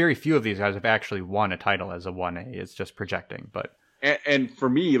very few of these guys have actually won a title as a 1A. It's just projecting. But and for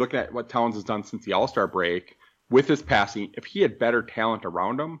me, looking at what Towns has done since the All-Star break, with his passing, if he had better talent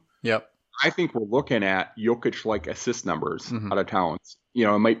around him, yep, I think we're looking at Jokic-like assist numbers mm-hmm. out of Towns.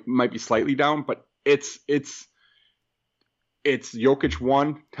 It might be slightly down, but it's Jokic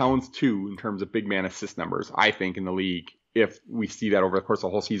 1, Towns 2 in terms of big man assist numbers, I think, in the league, if we see that over the course of the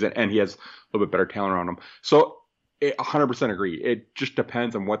whole season, and he has a little bit better talent around him. So 100% agree. It just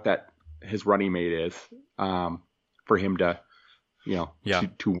depends on what his running mate is for him to,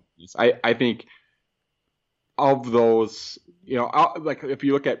 to I think of those, like if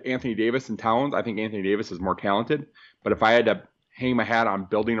you look at Anthony Davis and Towns, I think Anthony Davis is more talented. But if I had to hang my hat on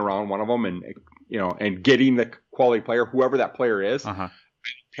building around one of them and getting the quality player, whoever that player is, uh-huh.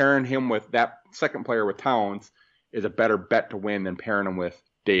 pairing him with that second player with Towns is a better bet to win than pairing him with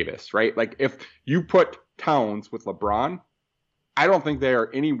Davis, right? Like, if you put Towns with LeBron, I don't think they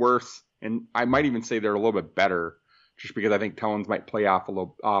are any worse, and I might even say they're a little bit better, just because I think Towns might play off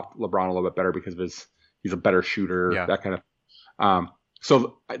LeBron a little bit better because of he's a better shooter, yeah. That kind of.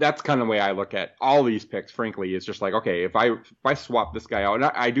 So that's kind of the way I look at all these picks. Frankly, is just like, okay, if I swap this guy out, and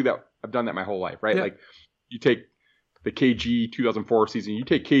I do that, I've done that my whole life, right? Yeah. Like, you take the KG 2004 season, you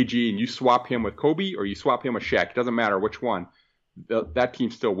take KG and you swap him with Kobe, or you swap him with Shaq. It doesn't matter which one. That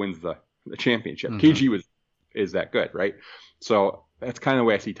team still wins the championship. Mm-hmm. KG is that good, right? So that's kind of the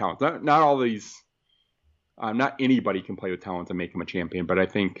way I see Towns. Not all these. Not anybody can play with Towns and make him a champion, but I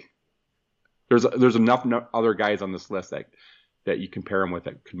think there's enough other guys on this list that you compare him with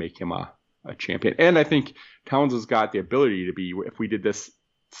that could make him a champion. And I think Towns has got the ability to be, if we did this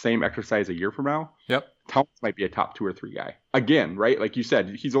same exercise a year from now, yep, Towns might be a top 2 or 3 guy. Again, right? Like you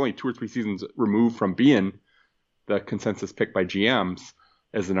said, he's only 2 or 3 seasons removed from being the consensus pick by GMs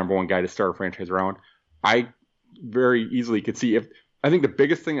as the number 1 guy to start a franchise around. I very easily could see I think the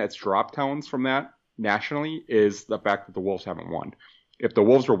biggest thing that's dropped Towns from that nationally is the fact that the Wolves haven't won. If the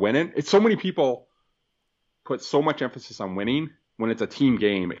Wolves were winning, it's so many people put so much emphasis on winning when it's a team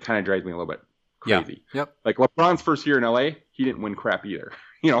game. It kind of drives me a little bit crazy. Yeah. Yep. Like LeBron's first year in LA, he didn't win crap either.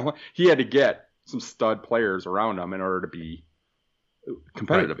 He had to get some stud players around him in order to be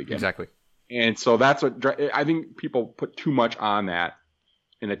competitive again. Exactly. And so that's what I think people put too much on that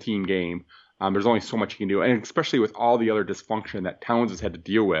in a team game. There's only so much you can do, and especially with all the other dysfunction that Towns has had to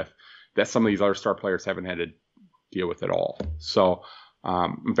deal with, that some of these other star players haven't had to deal with at all. So,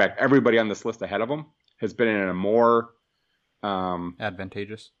 in fact, everybody on this list ahead of him has been in a more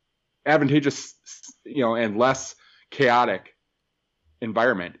advantageous, and less chaotic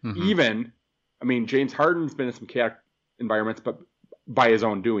environment. Even, I mean, James Harden's been in some chaotic environments, but by his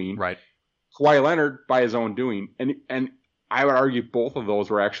own doing. Right. Kawhi Leonard by his own doing, and I would argue both of those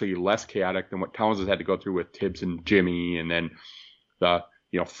were actually less chaotic than what Towns has had to go through with Tibbs and Jimmy, and then the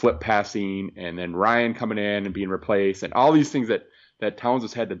flip passing, and then Ryan coming in and being replaced, and all these things that Towns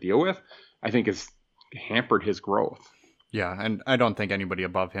has had to deal with. I think has hampered his growth. Yeah, and I don't think anybody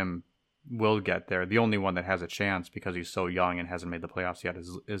above him will get there. The only one that has a chance because he's so young and hasn't made the playoffs yet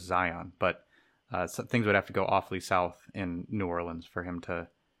is Zion. But things would have to go awfully south in New Orleans for him to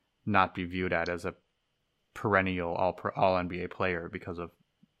not be viewed as a perennial all NBA player because of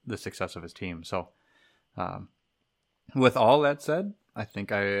the success of his team. So with all that said, I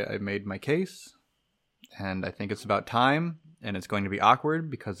think I made my case, and I think it's about time. And it's going to be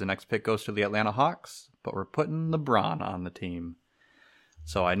awkward because the next pick goes to the Atlanta Hawks, but we're putting LeBron on the team.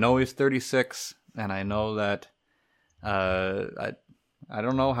 So I know he's 36, and I know that I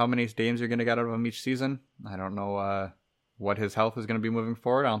don't know how many games you're going to get out of him each season. I don't know what his health is going to be moving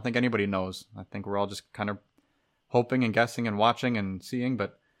forward. I don't think anybody knows. I think we're all just kind of hoping and guessing and watching and seeing.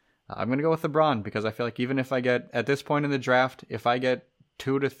 But I'm going to go with LeBron because I feel like even if I get, at this point in the draft, if I get a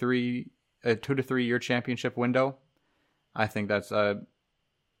 2 to 3 year championship window, I think that's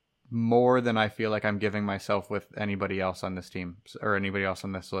more than I feel like I'm giving myself with anybody else on this team or anybody else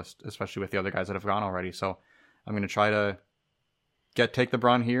on this list, especially with the other guys that have gone already. So I'm going to try to take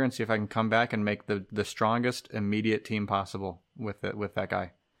LeBron here and see if I can come back and make the strongest immediate team possible with that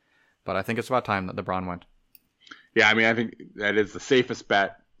guy. But I think it's about time that LeBron went. Yeah, I mean, I think that is the safest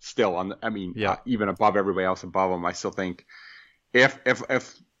bet still. Even above everybody else above him, I still think if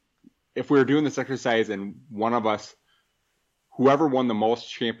we were doing this exercise and one of us, whoever won the most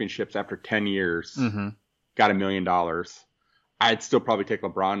championships after 10 years got $1 million, I'd still probably take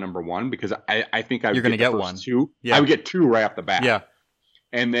LeBron number one because I think you're going to get one. Two. Yeah. I would get two right off the bat. Yeah.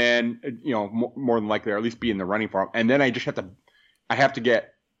 And then, more than likely, or at least be in the running for him. And then I have to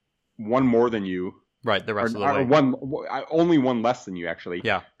get one more than you. Right. The rest of the way. Only one less than you, actually.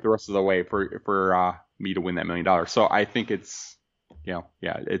 Yeah. The rest of the way for me to win that $1 million. So I think it's,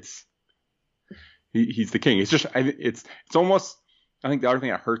 it's. He's the king. It's just, it's almost, I think the other thing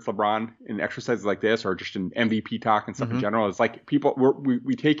that hurts LeBron in exercises like this or just in MVP talk and stuff in general is like people,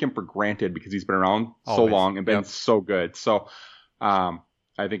 we take him for granted because he's been around so long and been so good. So I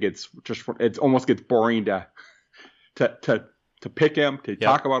think it's almost gets boring to pick him, to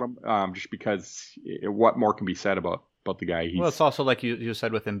talk about him just because what more can be said about the guy? Well, it's also like you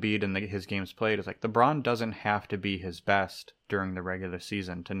said with Embiid and his games played. It's like LeBron doesn't have to be his best during the regular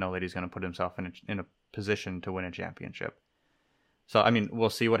season to know that he's going to put himself in a position to win a championship. So, I mean, we'll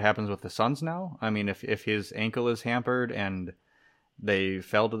see what happens with the Suns now. I mean, if his ankle is hampered and they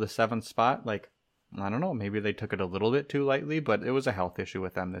fell to the 7th spot, like, I don't know, maybe they took it a little bit too lightly, but it was a health issue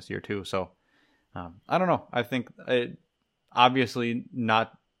with them this year too. So, I don't know. I think obviously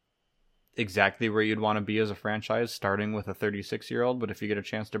not exactly where you'd want to be as a franchise starting with a 36-year-old, but if you get a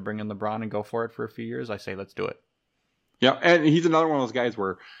chance to bring in LeBron and go for it for a few years, I say let's do it. Yeah, and he's another one of those guys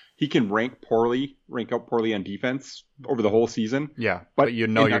where he can rank out poorly on defense over the whole season. Yeah, but you're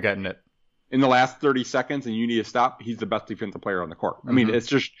getting it. In the last 30 seconds and you need to stop, he's the best defensive player on the court. I mean, it's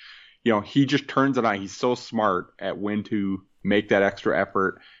just, he just turns it on. He's so smart at when to make that extra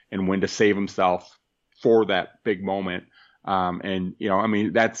effort and when to save himself for that big moment.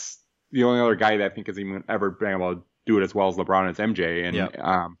 That's the only other guy that I think has even ever been able to do it as well as LeBron as MJ.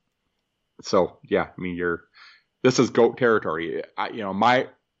 And this is GOAT territory. My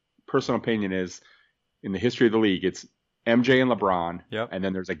personal opinion is in the history of the league, it's MJ and LeBron, and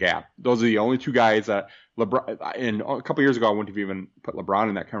then there's a gap. Those are the only two guys that LeBron. And a couple years ago, I wouldn't have even put LeBron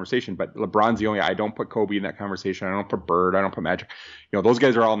in that conversation, but LeBron's the only. I don't put Kobe in that conversation. I don't put Bird. I don't put Magic. Those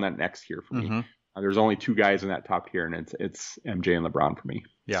guys are all in that next tier for me. There's only two guys in that top tier, and it's MJ and LeBron for me.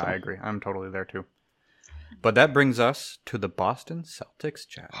 Yeah, so. I agree. I'm totally there too. But that brings us to the Boston Celtics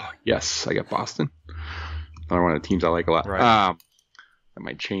chat. Oh, yes, I got Boston. Another one of the teams I like a lot. Right. I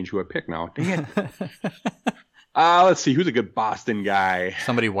might change who I pick now. Dang it. Let's see. Who's a good Boston guy?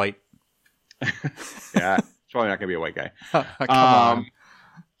 Somebody white. Yeah, it's probably not going to be a white guy. Come on.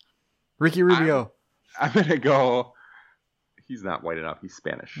 Ricky Rubio. I'm going to go. He's not white enough. He's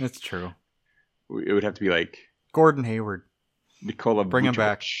Spanish. That's true. It would have to be like Gordon Hayward. Nikola Bring him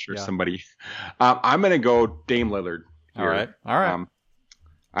back. Or somebody. I'm going to go Dame Lillard. Here. All right.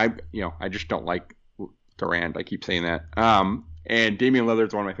 I just don't like Durant. I keep saying that. And Damian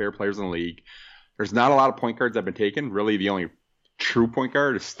Lillard's one of my favorite players in the league. There's not a lot of point guards that have been taken. Really, the only true point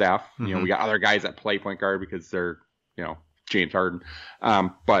guard is Steph. We got other guys that play point guard because they're, James Harden.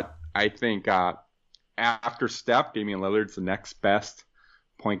 But I think after Steph, Damian Lillard's the next best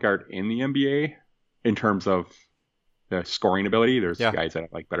point guard in the NBA in terms of the scoring ability. There's guys that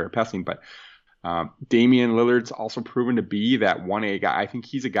are better at passing, but Damian Lillard's also proven to be that 1A guy. I think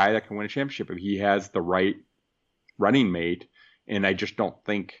he's a guy that can win a championship if he has the right running mate. And I just don't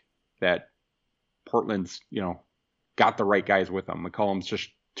think that Portland's, got the right guys with him. McCollum's just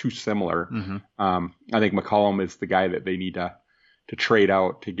too similar. I think McCollum is the guy that they need to trade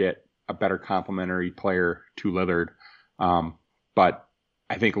out to get a better complementary player to Lillard. But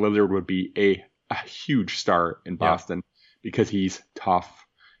I think Lillard would be a huge star in Boston because he's tough.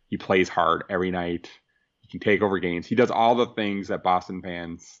 He plays hard every night. He can take over games. He does all the things that Boston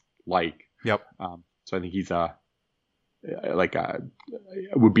fans like. Yep. So I think he's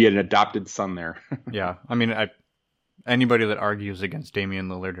would be an adopted son there. Yeah. I mean, anybody that argues against Damian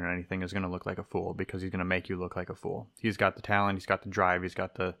Lillard or anything is going to look like a fool because he's going to make you look like a fool. He's got the talent. He's got the drive. He's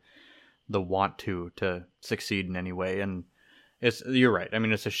got the want to succeed in any way. And you're right. I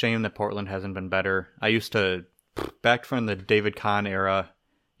mean, it's a shame that Portland hasn't been better. I used to, back from the David Kahn era,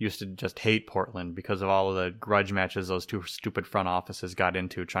 used to just hate Portland because of all of the grudge matches those two stupid front offices got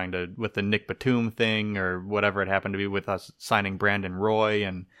into with the Nick Batum thing or whatever it happened to be with us signing Brandon Roy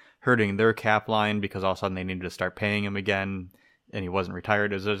and hurting their cap line because all of a sudden they needed to start paying him again and he wasn't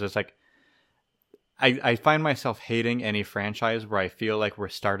retired. It was just like, I find myself hating any franchise where I feel like we're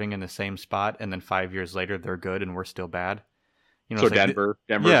starting in the same spot and then 5 years later they're good and we're still bad. So Denver's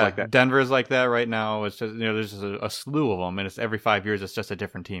like that. Denver's like that right now. It's just, there's just a slew of them, and it's every 5 years it's just a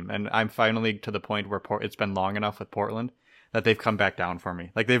different team. And I'm finally to the point where it's been long enough with Portland that they've come back down for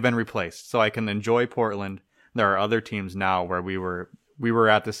me. Like they've been replaced, so I can enjoy Portland. There are other teams now where we were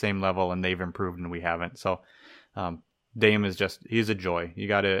at the same level and they've improved and we haven't. So Dame he's a joy. You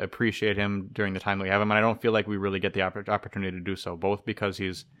got to appreciate him during the time that we have him, and I don't feel like we really get the opportunity to do so. Both because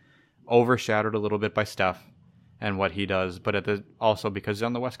he's overshadowed a little bit by Steph and what he does, but also because he's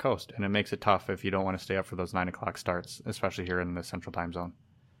on the West Coast, and it makes it tough if you don't want to stay up for those 9 o'clock starts, especially here in the Central Time Zone.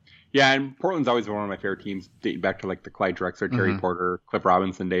 Yeah, and Portland's always been one of my favorite teams, dating back to like the Clyde Drexler, Terry Porter, Cliff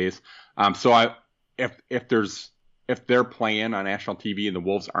Robinson days. So if they're playing on national TV and the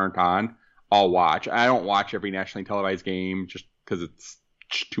Wolves aren't on, I'll watch. I don't watch every nationally televised game just because it's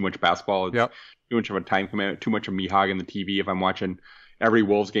too much basketball. It's too much of a time commitment, too much of me hogging the TV if I'm watching every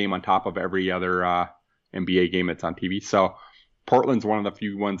Wolves game on top of every other NBA game that's on TV. So Portland's one of the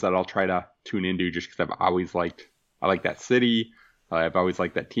few ones that I'll try to tune into just because I like that city. I've always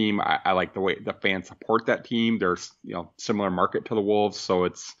liked that team. I like the way the fans support that team. There's, similar market to the Wolves. So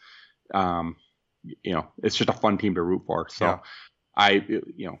it's, it's just a fun team to root for. So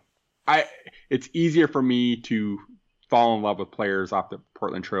it's easier for me to fall in love with players off the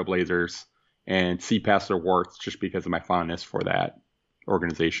Portland Trail Blazers and see past their warts just because of my fondness for that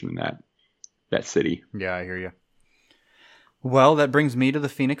organization and that city. Yeah, I hear you. Well, that brings me to the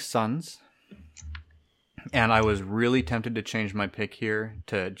Phoenix Suns. And I was really tempted to change my pick here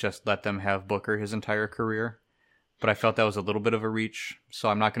to just let them have Booker his entire career. But I felt that was a little bit of a reach, so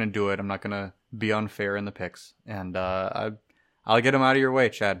I'm not going to do it. I'm not going to be unfair in the picks. And I'll get him out of your way,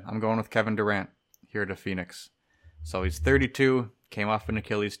 Chad. I'm going with Kevin Durant here to Phoenix. So he's 32, came off an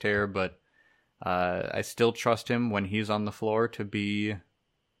Achilles tear, but I still trust him when he's on the floor to be,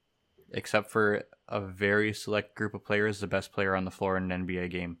 except for a very select group of players, the best player on the floor in an NBA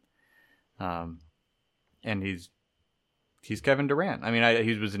game. And he's Kevin Durant. I mean,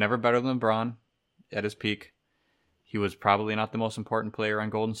 he was never better than LeBron at his peak. He was probably not the most important player on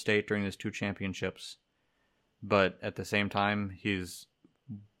Golden State during his 2 championships. But at the same time, he's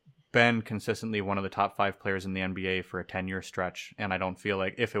been consistently one of the top 5 players in the NBA for a 10-year stretch. And I don't feel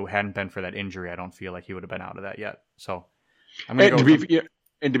like, if it hadn't been for that injury, I don't feel like he would have been out of that yet. So I'm going to go.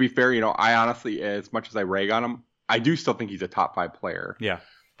 And to be fair, I honestly, as much as I rag on him, I do still think he's a top 5 player. Yeah.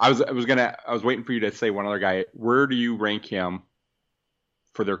 I was waiting for you to say one other guy. Where do you rank him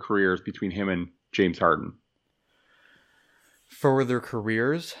for their careers between him and James Harden? For their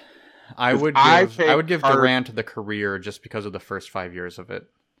careers, I would give Durant the career just because of the first 5 years of it.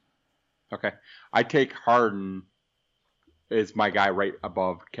 Okay. I take Harden as my guy right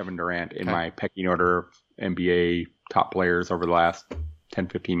above Kevin Durant in my pecking order of NBA top players over the last 10,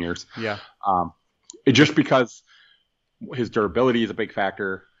 15 years. Yeah. Just because his durability is a big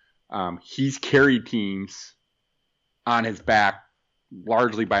factor. He's carried teams on his back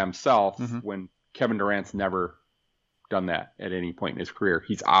largely by himself when Kevin Durant's never done that at any point in his career.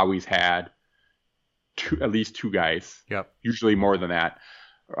 He's always had at least 2 guys, usually more than that,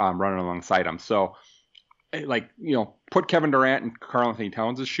 running alongside him. So, put Kevin Durant in Karl-Anthony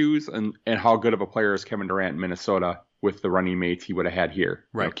Towns' shoes, and how good of a player is Kevin Durant in Minnesota with the running mates he would have had here.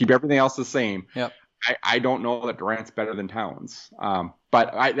 Right. Keep everything else the same. Yep. I don't know that Durant's better than Towns.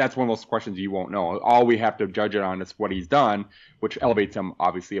 But that's one of those questions you won't know. All we have to judge it on is what he's done, which elevates him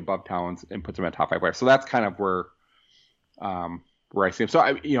obviously above Towns and puts him at top 5 player. So that's kind of where I see him.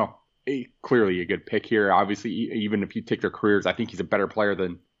 So clearly a good pick here. Obviously, even if you take their careers, I think he's a better player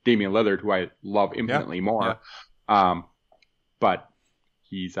than Damian Lillard, who I love infinitely more. Yeah. But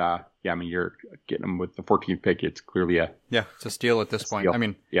he's you're getting him with the 14th pick. It's clearly it's a steal at this point. Steal. I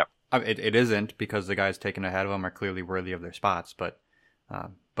mean, yeah. It isn't, because the guys taken ahead of him are clearly worthy of their spots. But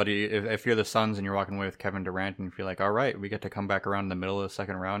if you're the Suns and you're walking away with Kevin Durant and you feel like, all right, we get to come back around in the middle of the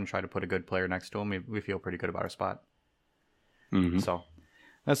second round and try to put a good player next to him, we feel pretty good about our spot. Mm-hmm. So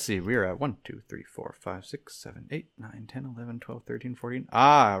let's see. We're at 1, 2, 3, 4, 5, 6, 7, 8, 9, 10, 11, 12, 13, 14.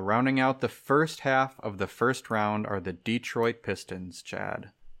 Rounding out the first half of the first round are the Detroit Pistons,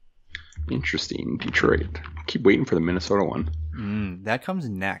 Chad. Interesting. Detroit. Keep waiting for the Minnesota one. That comes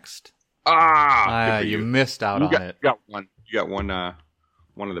next. You missed out on it. You got one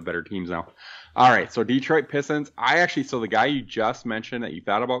of the better teams now. All right, so Detroit Pistons. So the guy you just mentioned that you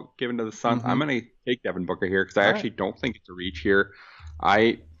thought about giving to the Suns, I'm going to take Devin Booker here because I actually don't think it's a reach here.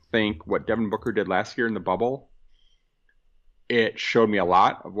 I think what Devin Booker did last year in the bubble, it showed me a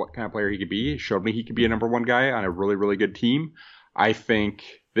lot of what kind of player he could be. It showed me he could be a number one guy on a really, really good team. I think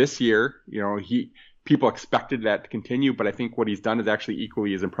this year, people expected that to continue, but I think what he's done is actually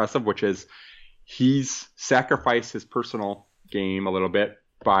equally as impressive, which is he's sacrificed his personal game a little bit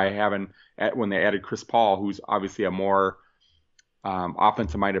by when they added Chris Paul, who's obviously a more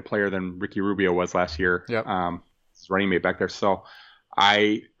offensive-minded player than Ricky Rubio was last year. Yep. His running mate back there. So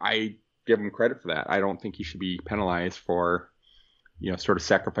I give him credit for that. I don't think he should be penalized for, sort of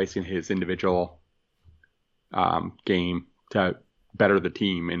sacrificing his individual game to better the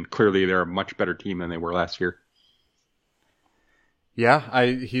team. And clearly they're a much better team than they were last year. Yeah,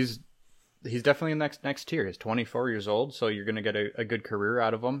 he's definitely in the next tier. He's 24 years old, so you're going to get a good career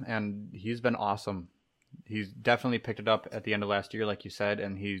out of him, and he's been awesome. He's definitely picked it up at the end of last year, like you said,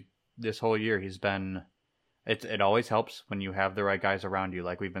 and this whole year he's been. It always helps when you have the right guys around you,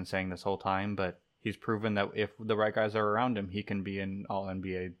 like we've been saying this whole time. But he's proven that if the right guys are around him, he can be an All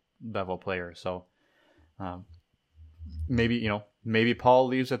NBA level player. So maybe Paul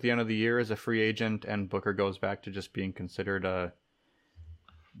leaves at the end of the year as a free agent, and Booker goes back to just being considered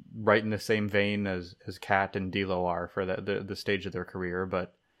right in the same vein as Kat and D'Lo are for the stage of their career.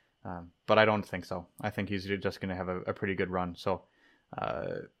 But I don't think so. I think he's just going to have a pretty good run. So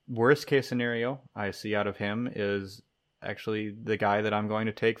worst case scenario I see out of him is actually the guy that I'm going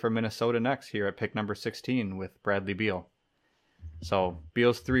to take for Minnesota next here at pick number 16 with Bradley Beal. So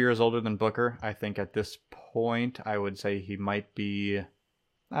Beal's 3 years older than Booker. I think at this point I would say he might be,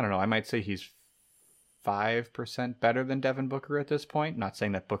 I don't know, I might say he's 5% better than Devin Booker at this point. Not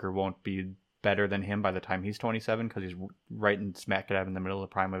saying that Booker won't be better than him by the time he's 27, because he's right in smack dab in the middle of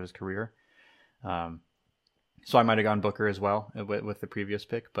the prime of his career. So I might have gone Booker as well with the previous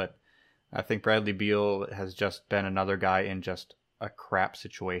pick, but I think Bradley Beal has just been another guy in just a crap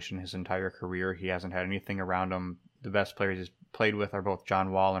situation his entire career. He hasn't had anything around him. The best players he's played with are both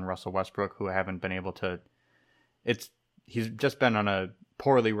John Wall and Russell Westbrook, who haven't been able to. He's just been on a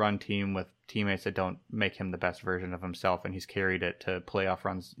poorly run team with teammates that don't make him the best version of himself, and he's carried it to playoff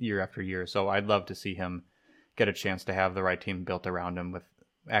runs year after year. So I'd love to see him get a chance to have the right team built around him with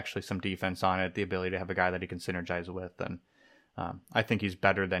actually some defense on it, the ability to have a guy that he can synergize with, and I think he's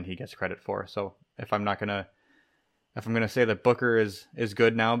better than he gets credit for. So if I'm gonna say that Booker is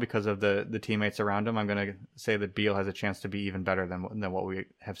good now because of the teammates around him, I'm gonna say that Beal has a chance to be even better than what we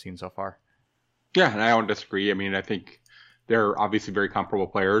have seen so far. Yeah, and I don't disagree. I mean, I think they're obviously very comparable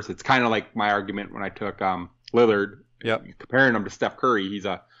players. It's kind of like my argument when I took Lillard. Yep. Comparing him to Steph Curry, he's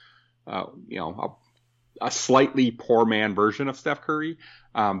a slightly poor man version of Steph Curry,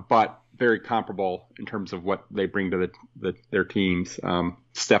 but very comparable in terms of what they bring to their teams.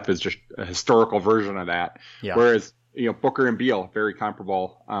 Steph is just a historical version of that. Yeah. Whereas Booker and Beal very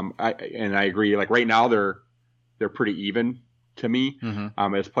comparable. I agree. Like right now they're pretty even to me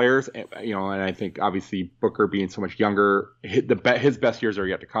as players. And I think obviously Booker being so much younger, his best years are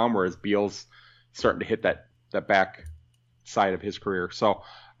yet to come, whereas Beal's starting to hit that back side of his career. So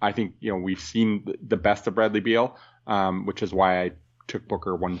I think we've seen the best of Bradley Beal, which is why I took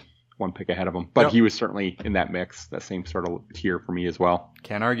Booker one pick ahead of him. But He was certainly in that mix, that same sort of tier for me as well.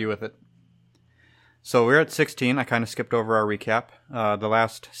 Can't argue with it. So we're at 16. I kind of skipped over our recap. The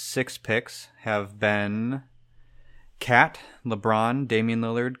last 6 picks have been Kat, LeBron, Damian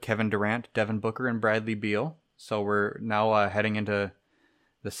Lillard, Kevin Durant, Devin Booker, and Bradley Beal. So we're now heading into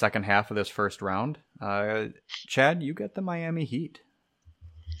the second half of this first round. Chad, you get the Miami Heat.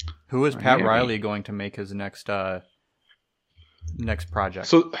 Who is Pat Riley going to make his next project?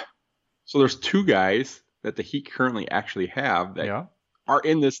 So there's two guys that the Heat currently actually have that are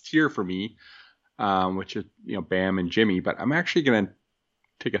in this tier for me, which is Bam and Jimmy. But I'm actually going to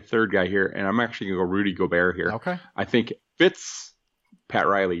take a third guy here, and I'm actually going to go Rudy Gobert here. Okay. I think it fits Pat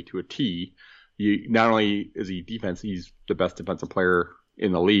Riley to a T. Not only is he defense, he's the best defensive player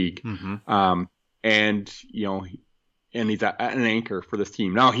in the league. Mm-hmm. And he's an anchor for this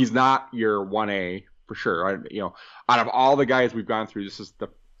team. Now, he's not your 1A for sure. Out of all the guys we've gone through, this is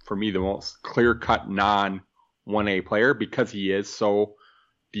for me the most clear-cut non-1A player because he is so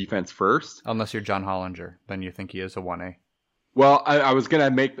defense first. Unless you're John Hollinger, then you think he is a 1A. Well, I was going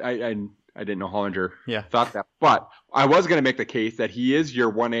to make I didn't know Hollinger thought that, but I was going to make the case that he is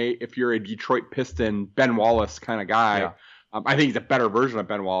your 1A if you're a Detroit Piston, Ben Wallace kind of guy. Yeah. I think he's a better version of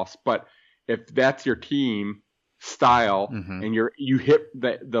Ben Wallace, but if that's your team style and you hit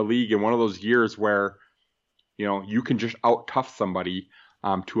the league in one of those years where you can just out tough somebody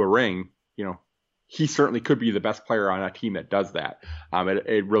to a ring, he certainly could be the best player on a team that does that.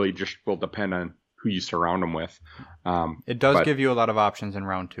 It really just will depend on who you surround them with. It does give you a lot of options in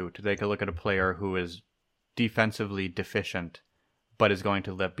round 2 to take a look at a player who is defensively deficient, but is going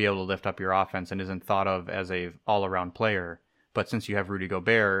to be able to lift up your offense and isn't thought of as a all-around player. But since you have Rudy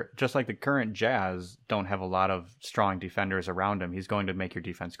Gobert, just like the current Jazz don't have a lot of strong defenders around him, he's going to make your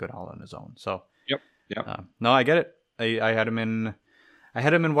defense good all on his own. So, yep. No, I get it. I had him in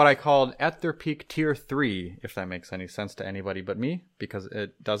what I called at their peak tier 3, if that makes any sense to anybody but me, because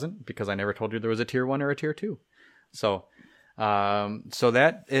it doesn't, because I never told you there was a tier 1 or a tier 2. So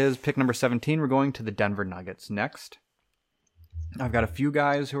that is pick number 17. We're going to the Denver Nuggets next. I've got a few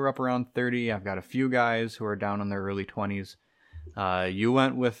guys who are up around 30. I've got a few guys who are down in their early 20s. You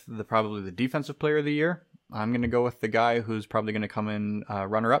went with probably the defensive player of the year. I'm going to go with the guy who's probably going to come in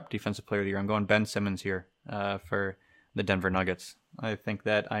runner-up defensive player of the year. I'm going Ben Simmons here for the Denver Nuggets.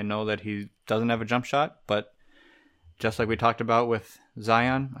 I know that he doesn't have a jump shot, but just like we talked about with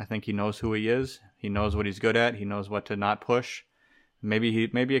Zion, I think he knows who he is. He knows what he's good at. He knows what to not push. Maybe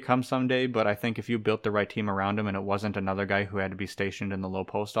it comes someday, but I think if you built the right team around him and it wasn't another guy who had to be stationed in the low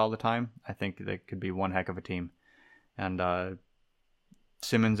post all the time, I think they could be one heck of a team. And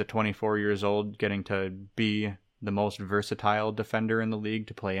Simmons at 24 years old, getting to be the most versatile defender in the league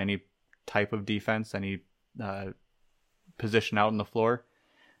to play any type of defense, any position out on the floor.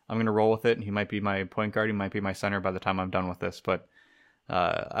 I'm going to roll with it. He might be my point guard. He might be my center by the time I'm done with this, but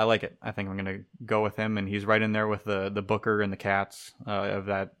I like it. I think I'm going to go with him, and he's right in there with the Booker and the Cats of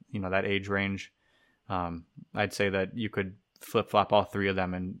that age range. I'd say that you could flip-flop all three of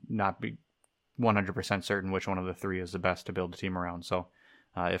them and not be 100% certain which one of the three is the best to build a team around. So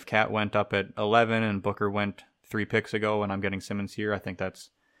if Cat went up at 11 and Booker went 3 picks ago and I'm getting Simmons here, I think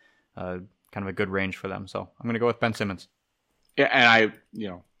that's kind of a good range for them. So I'm going to go with Ben Simmons. Yeah, and I,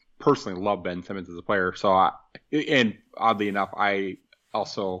 personally love Ben Simmons as a player. So, and oddly enough, I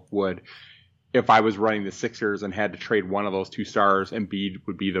also would, if I was running the Sixers and had to trade one of those 2 stars, Embiid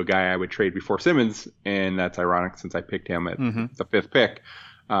would be the guy I would trade before Simmons. And that's ironic since I picked him at the 5th pick.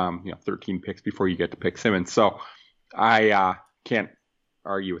 13 picks before you get to pick Simmons. So I can't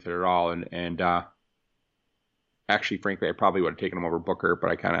argue with it at all. And actually, frankly, I probably would have taken him over Booker, but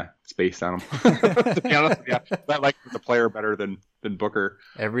I kind of spaced on him. To be honest with you, I like the player better than Booker.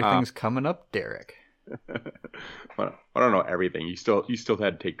 Everything's coming up, Derek. Well, I don't know everything. You still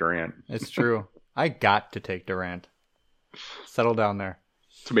had to take Durant. It's true. I got to take Durant. Settle down there.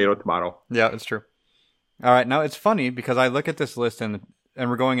 Tomato. Yeah, it's true. All right, now it's funny because I look at this list and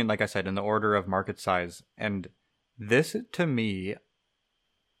we're going in, like I said, in the order of market size. And this, to me,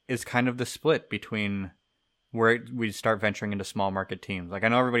 is kind of the split between where we start venturing into small market teams. Like, I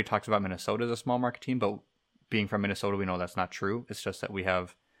know everybody talks about Minnesota as a small market team, but being from Minnesota, we know that's not true. It's just that we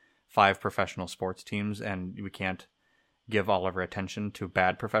have 5 professional sports teams, and we can't give all of our attention to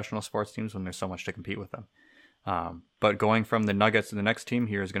bad professional sports teams when there's so much to compete with them. But going from the Nuggets to the next team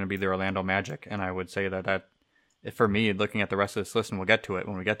here is going to be the Orlando Magic, and I would say that for me, looking at the rest of this list, and we'll get to it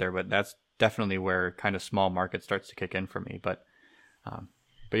when we get there, but that's definitely where kind of small market starts to kick in for me. But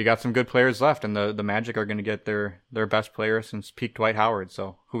you got some good players left, and the Magic are going to get their best player since peak Dwight Howard.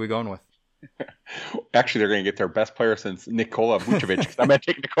 So who are we going with? Actually, they're going to get their best player since Nikola Vucevic, because I'm going to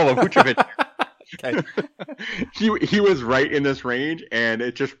take Nikola Vucevic. Okay. He was right in this range, and I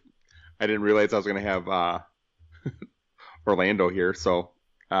didn't realize I was going to have Orlando here, so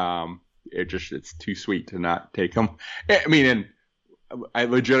it's too sweet to not take him. I mean, and I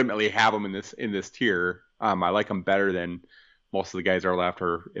legitimately have him in this tier. I like him better than most of the guys that are left,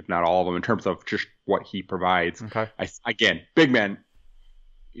 or if not all of them, in terms of just what he provides. Okay. Again, big men.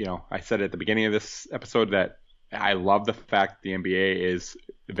 I said at the beginning of this episode that I love the fact the NBA is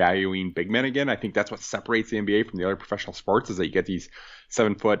valuing big men again. I think that's what separates the NBA from the other professional sports, is that you get these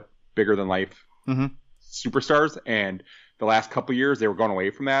 7 foot, bigger than life superstars. And the last couple of years, they were going away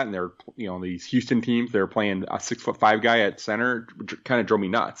from that, and they're, these Houston teams, they're playing a 6'5" guy at center, which kind of drove me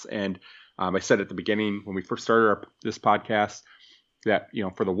nuts. And I said at the beginning when we first started this podcast that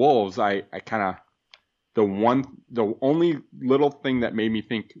for the Wolves, I kind of the only little thing that made me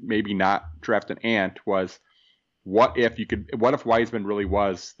think maybe not draft an Ant was, what if Wiseman really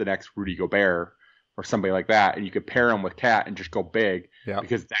was the next Rudy Gobert or somebody like that, and you could pair him with Cat and just go big,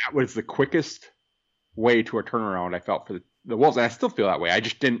 because that was the quickest way to a turnaround, I felt, for the Wolves. And I still feel that way. I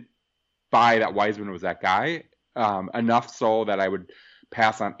just didn't buy that Wiseman was that guy enough so that I would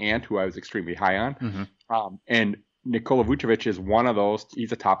pass on Ant, who I was extremely high on. And Nikola Vucevic is one of those.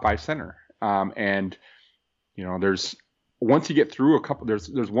 He's a top 5 center. And there's, once you get through a couple, there's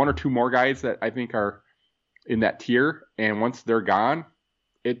 1 or 2 more guys that I think are in that tier, and once they're gone,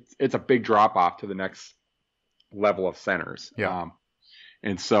 it's a big drop off to the next level of centers.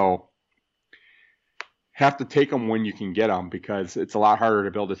 And so have to take them when you can get them, because it's a lot harder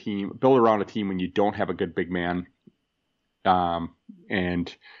to build around a team when you don't have a good big man,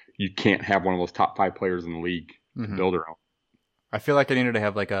 and you can't have one of those top 5 players in the league to build around. I feel like I needed to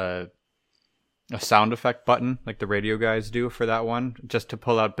have like a sound effect button like the radio guys do for that one, just to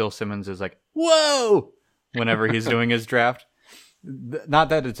pull out Bill Simmons is like, whoa, whenever he's doing his draft. Not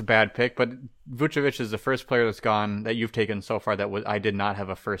that it's a bad pick, but Vucevic is the first player that's gone that you've taken so far that I did not have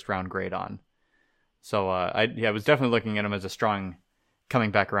a first round grade on. So I was definitely looking at him as a strong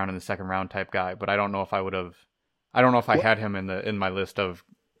coming back around in the second round type guy, but I don't know if I would have. I don't know if I had him in my list of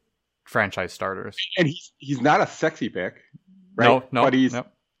franchise starters. And he's not a sexy pick, right? No,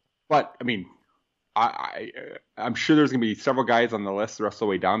 But I mean, I'm sure there's going to be several guys on the list the rest of the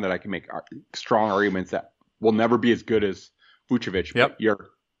way down that I can make strong arguments that will never be as good as Vucevic. But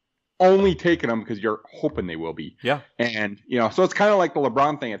you're only taking them because you're hoping they will be. Yeah. And, so it's kind of like the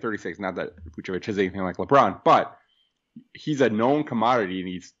LeBron thing at 36. Not that Vucevic is anything like LeBron, but he's a known commodity, and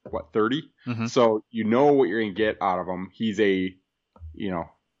he's, 30? So what you're going to get out of him. He's a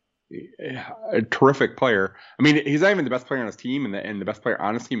terrific player. I mean, he's not even the best player on his team, and the best player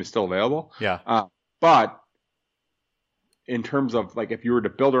on his team is still available. Yeah. But in terms of, like, if you were to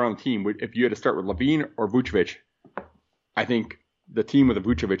build around the team, if you had to start with LaVine or Vucevic, I think the team with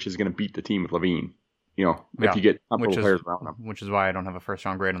Vucevic is going to beat the team with LaVine. If you get comfortable players around them. Which is why I don't have a first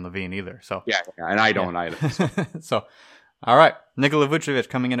round grade on LaVine either. So yeah, and I don't either. So, all right, Nikola Vucevic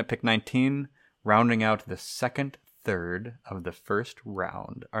coming in at pick 19, rounding out the second third of the first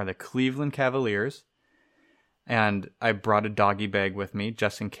round are the Cleveland Cavaliers. And I brought a doggy bag with me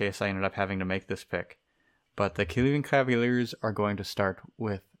just in case I ended up having to make this pick. But the Cleveland Cavaliers are going to start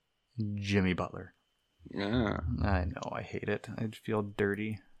with Jimmy Butler. Yeah. I know, I hate it. I feel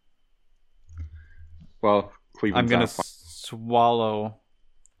dirty. Well, Cleveland's I'm going to swallow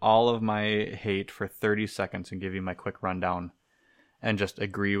all of my hate for 30 seconds and give you my quick rundown and just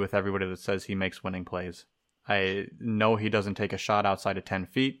agree with everybody that says he makes winning plays. I know he doesn't take a shot outside of 10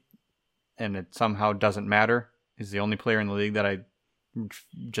 feet, and it somehow doesn't matter. He's the only player in the league that I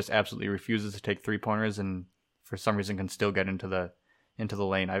just absolutely refuses to take three-pointers and for some reason can still get into the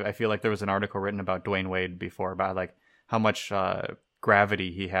lane. I feel like there was an article written about Dwayne Wade before about like how much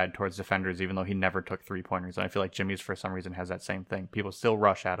gravity he had towards defenders, even though he never took three-pointers. And I feel like Jimmy's for some reason has that same thing. People still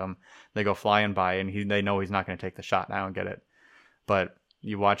rush at him. They go flying by, and they know he's not going to take the shot. And I don't get it. But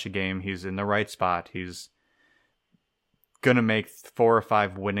you watch a game, he's in the right spot. He's going to make 4 or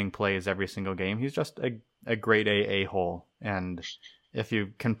 5 winning plays every single game. He's just a great A-hole. And if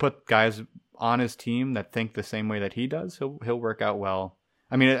you can put guys on his team that think the same way that he does, he'll work out well.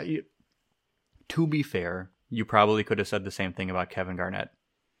 I mean, to be fair, you probably could have said the same thing about Kevin Garnett.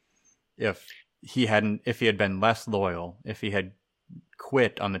 If he had been less loyal, if he had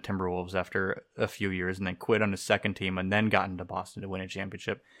quit on the Timberwolves after a few years and then quit on his second team and then gotten to Boston to win a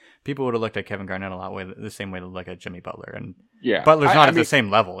championship, people would have looked at Kevin Garnett the same way they look at Jimmy Butler. And yeah, Butler's not at the same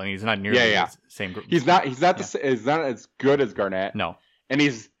level, and he's not nearly the same group. He's not as good as Garnett. No, and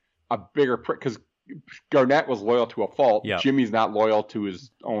he's a bigger prick because Garnett was loyal to a fault. Yep. Jimmy's not loyal to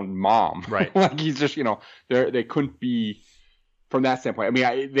his own mom. Right. Like he's just, they couldn't be from that standpoint. I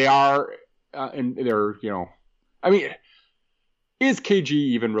mean, they are, and they're, I mean, is KG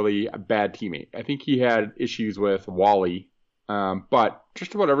even really a bad teammate? I think he had issues with Wally, but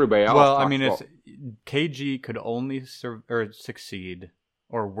just about everybody else. Well, I mean, it's KG could only succeed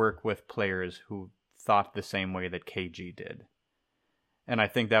or work with players who thought the same way that KG did. And I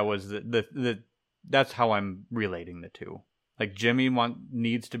think that was that's how I'm relating the two. Like Jimmy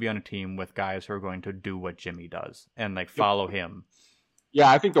needs to be on a team with guys who are going to do what Jimmy does and like follow him. Yeah,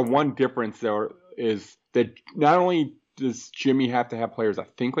 I think the one difference there is that not only does Jimmy have to have players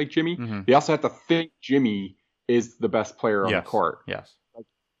that think like Jimmy, they also have to think Jimmy is the best player on the court. Yes. Like,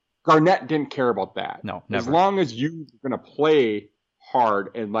 Garnett didn't care about that. No, never. As long as you're going to play hard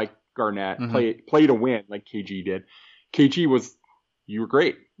and like Garnett, play to win like KG did. KG you were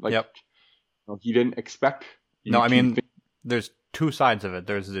great. Like, he didn't expect. No, I mean, there's two sides of it.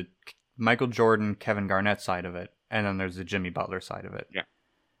 There's the Michael Jordan, Kevin Garnett side of it, and then there's the Jimmy Butler side of it. Yeah.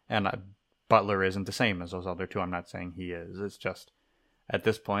 And Butler isn't the same as those other two. I'm not saying he is. It's just at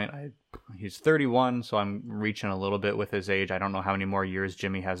this point, he's 31, so I'm reaching a little bit with his age. I don't know how many more years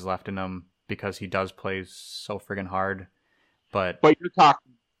Jimmy has left in him because he does play so friggin' hard. But you're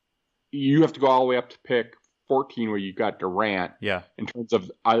talking, you have to go all the way up to pick 14 where you got Durant. Yeah. In terms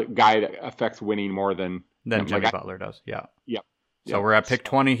of a guy that affects winning more than Jimmy Butler does. Yeah. Yep. So we're at pick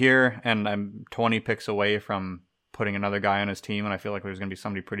 20 here, and I'm 20 picks away from putting another guy on his team, and I feel like there's going to be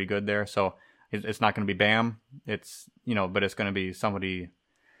somebody pretty good there. So it's not going to be Bam. It's, but it's going to be somebody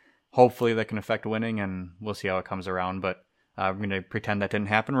hopefully that can affect winning, and we'll see how it comes around. But we're going to pretend that didn't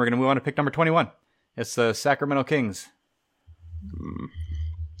happen. We're going to move on to pick number 21. It's the Sacramento Kings.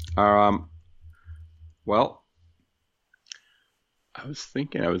 Well, I was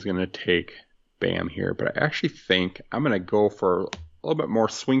thinking I was going to take Bam here, but I actually think I'm going to go for a little bit more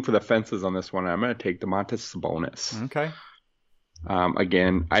swing for the fences on this one. I'm going to take Domantas Sabonis. Okay.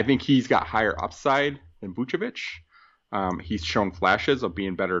 Again, I think he's got higher upside than Vucevic. He's shown flashes of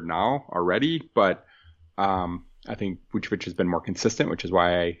being better now already, but I think Vucevic has been more consistent, which is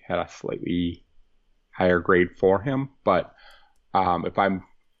why I had a slightly higher grade for him. But if I'm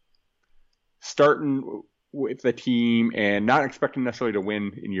starting with the team and not expecting necessarily to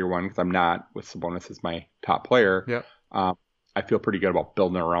win in year one, because I'm not, with Sabonis as my top player, I feel pretty good about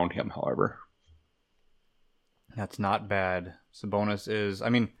building around him, however. That's not bad. Sabonis is,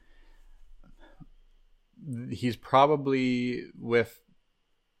 he's probably with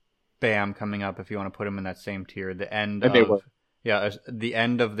Bam coming up, if you want to put him in that same tier, the end of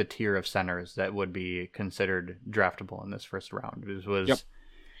the tier of centers that would be considered draftable in this first round. It was,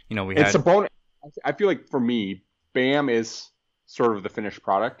 we had Sabonis. I feel like for me, Bam is sort of the finished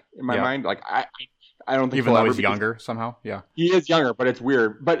product in my mind. Like I don't think even though he's younger somehow. Yeah, he is younger, but it's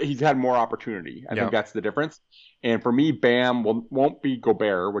weird. But he's had more opportunity. I think that's the difference. And for me, Bam won't be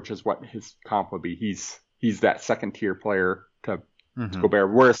Gobert, which is what his comp would be. He's that second tier player to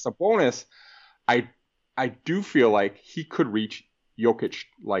Gobert. Whereas Sabonis, I do feel like he could reach Jokic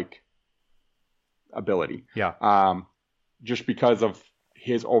like ability. Yeah. Just because of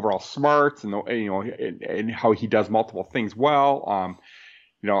his overall smarts and and how he does multiple things well.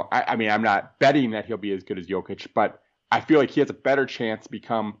 I'm not betting that he'll be as good as Jokic, but I feel like he has a better chance to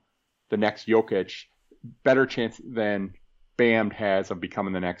become the next Jokic, better chance than Bam has of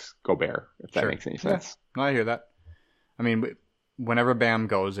becoming the next Gobert, if that makes any sense. Yeah. No, I hear that. Whenever Bam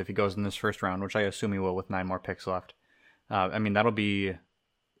goes, if he goes in this first round, which I assume he will with 9 more picks left, that'll be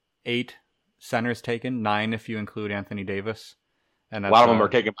 8 centers taken, 9 if you include Anthony Davis. And that's, a lot of them are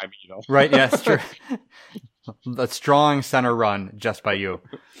taken by me, though. Right, yes, true. A strong center run just by you.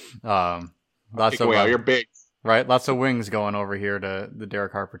 Lots of your bigs. Right, lots of wings going over here to the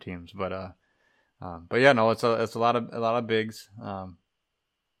Derek Harper teams, but yeah, no, it's a lot of bigs.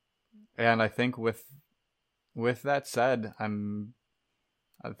 And I think with that said, I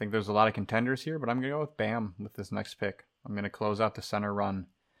think there's a lot of contenders here, but I'm gonna go with Bam with this next pick. I'm gonna close out the center run.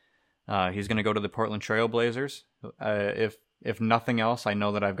 He's gonna go to the Portland Trail Blazers. If nothing else, I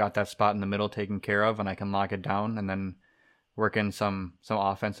know that I've got that spot in the middle taken care of, and I can lock it down, and then work in some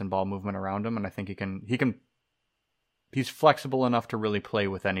offense and ball movement around him. And I think he's flexible enough to really play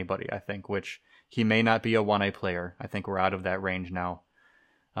with anybody. I think, which he may not be a 1A player. I think we're out of that range now,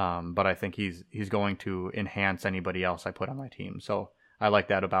 but I think he's going to enhance anybody else I put on my team. So I like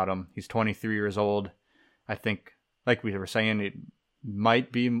that about him. He's 23 years old. I think, like we were saying, it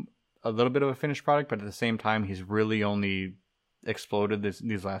might be a little bit of a finished product, but at the same time, he's really only exploded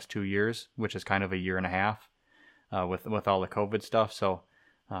these last 2 years, which is kind of a year and a half with all the COVID stuff. So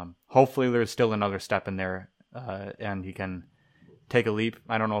hopefully there's still another step in there and he can take a leap.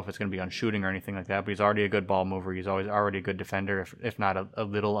 I don't know if it's going to be on shooting or anything like that, but he's already a good ball mover. He's already a good defender, if not a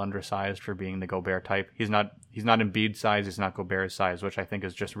little undersized for being the Gobert type. He's not Embiid size. He's not Gobert's size, which I think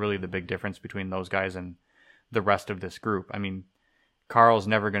is just really the big difference between those guys and the rest of this group. Karl's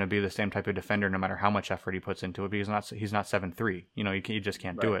never going to be the same type of defender no matter how much effort he puts into it, because he's not 7'3". You just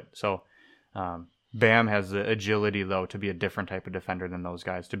can't do it. So Bam has the agility, though, to be a different type of defender than those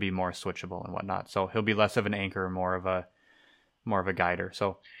guys, to be more switchable and whatnot. So he'll be less of an anchor, more of a guider.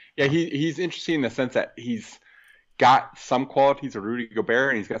 So yeah, he's interesting in the sense that he's got some qualities of Rudy Gobert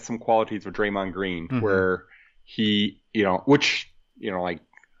and he's got some qualities of Draymond Green, where he, like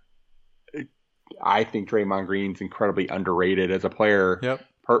I think Draymond Green's incredibly underrated as a player. Yep.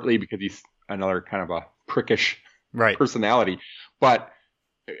 Partly because he's another kind of a prickish right. personality, but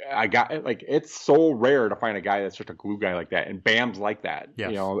it's so rare to find a guy that's just a glue guy like that, and Bam's like that.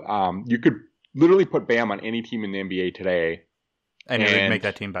 Yes. You could literally put Bam on any team in the NBA today, and it would make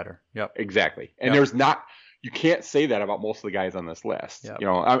that team better. Yep, exactly. And you can't say that about most of the guys on this list. Yep.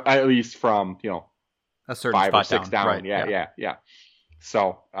 at least from a certain 5 or 6 down. Right. Yeah.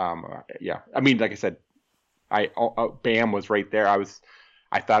 So I mean, like I said, Bam was right there.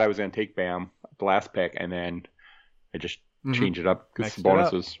 I thought I was going to take Bam at the last pick, and then I just changed it up because the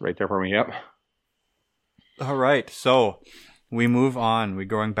bonus was right there for me. Yep. All right. So we move on. We're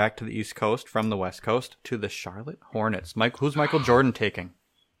going back to the East Coast from the West Coast to the Charlotte Hornets. Who's Michael Jordan taking?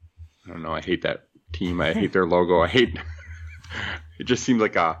 I don't know. I hate that team. I hate their logo. It just seems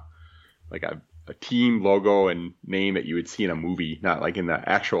like a team logo and name that you would see in a movie, not like in the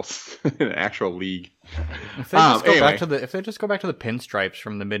actual league. If they just go back to the pinstripes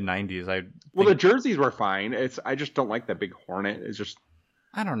from the mid '90s, the jerseys were fine. I just don't like that big hornet. It's just,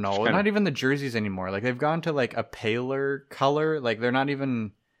 I don't know. Not even the jerseys anymore. Like they've gone to like a paler color. Like they're not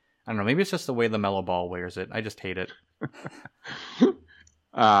even. I don't know. Maybe it's just the way the Mellow Ball wears it. I just hate it.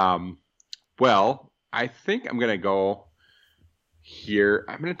 Well, I think I'm gonna go here.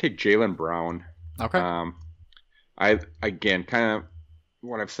 I'm gonna take Jaylen Brown. Okay. I again kind of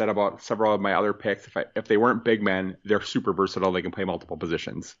what I've said about several of my other picks. If they weren't big men, they're super versatile. They can play multiple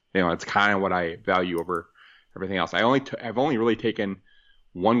positions. It's kind of what I value over everything else. I've only really taken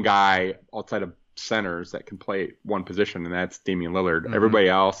one guy outside of centers that can play one position, and that's Damian Lillard. Mm-hmm. Everybody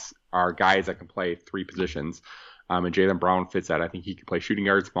else are guys that can play 3 positions. And Jaylen Brown fits that. I think he can play shooting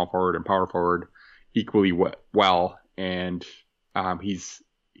guard, small forward, and power forward equally well. And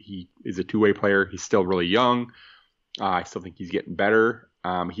he is a two-way player. He's still really young. I still think he's getting better.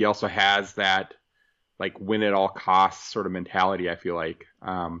 He also has that like win at all costs sort of mentality, I feel like,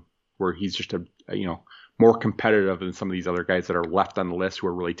 where he's just more competitive than some of these other guys that are left on the list who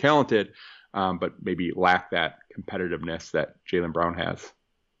are really talented, but maybe lack that competitiveness that Jaylen Brown has.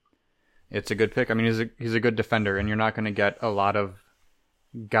 It's a good pick. I mean, he's a good defender, and you're not going to get a lot of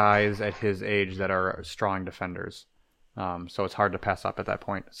guys at his age that are strong defenders. So it's hard to pass up at that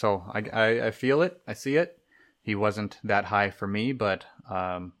point. So I feel it. I see it. He wasn't that high for me, but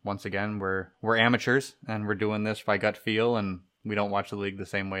once again, we're amateurs, and we're doing this by gut feel, and we don't watch the league the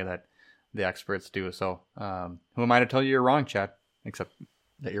same way that the experts do. So who am I to tell you you're wrong, Chad? Except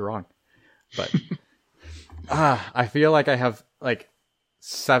that you're wrong. But I feel like I have like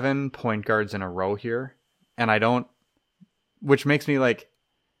 7 point guards in a row here, and I don't, which makes me like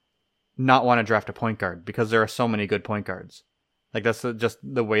not want to draft a point guard because there are so many good point guards. Like that's just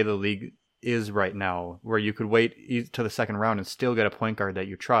the way the league is right now, where you could wait to the second round and still get a point guard that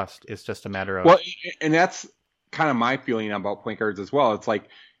you trust. It's just a matter of and that's kind of my feeling about point guards as well. It's like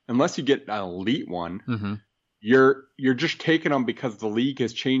unless you get an elite one, mm-hmm. you're just taking them because the league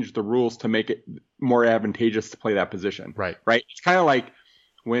has changed the rules to make it more advantageous to play that position. Right. It's kind of like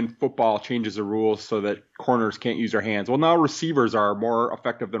when football changes the rules so that corners can't use their hands. Well, now receivers are more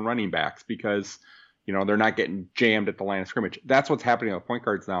effective than running backs because, they're not getting jammed at the line of scrimmage. That's what's happening with point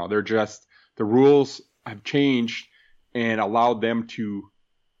guards now. They're just, the rules have changed and allowed them to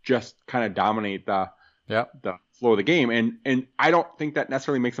just kind of dominate the flow of the game. And I don't think that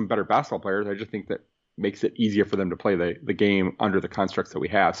necessarily makes them better basketball players. I just think that makes it easier for them to play the game under the constructs that we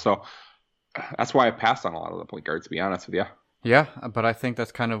have. So that's why I passed on a lot of the point guards, to be honest with you. Yeah, but I think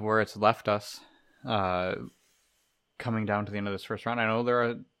that's kind of where it's left us coming down to the end of this first round. I know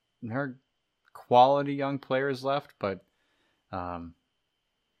there are quality young players left, but I'm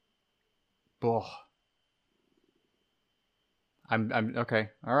okay.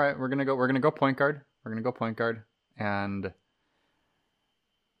 All right, we're gonna go point guard. And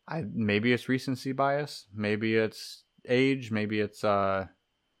maybe it's recency bias, maybe it's age, maybe it's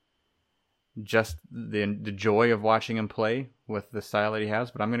just the joy of watching him play with the style that he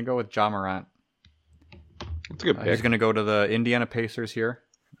has, but I'm going to go with Ja Morant. That's a good pick. He's going to go to the Indiana Pacers here,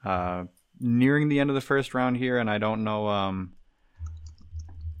 nearing the end of the first round here, and I don't know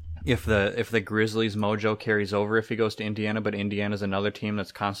if the Grizzlies mojo carries over if he goes to Indiana, but Indiana's another team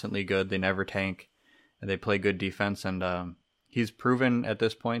that's constantly good. They never tank, and they play good defense, and he's proven at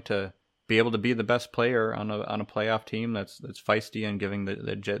this point to be able to be the best player on a playoff team that's feisty and giving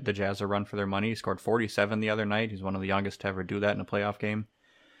the Jazz a run for their money. He scored 47 the other night. He's one of the youngest to ever do that in a playoff game.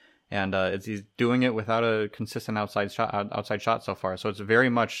 And he's doing it without a consistent outside shot so far. So it's very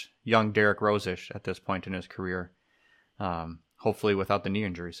much young Derrick Rose-ish at this point in his career. Hopefully without the knee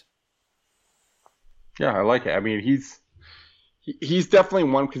injuries. Yeah, I like it. I mean, he's definitely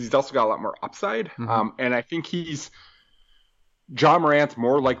one because he's also got a lot more upside. Mm-hmm. And I think Ja Morant's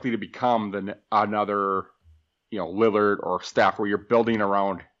more likely to become than another, Lillard or Steph, where you're building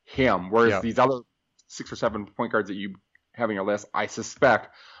around him. Whereas these other 6 or 7 point guards that you have on your list, I suspect,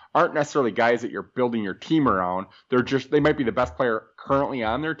 aren't necessarily guys that you're building your team around. They might be the best player currently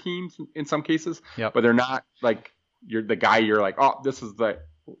on their teams in some cases, but they're not like you're the guy you're like, oh, this is the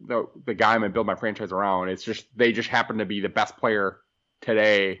guy I'm gonna build my franchise around. It's just they just happen to be the best player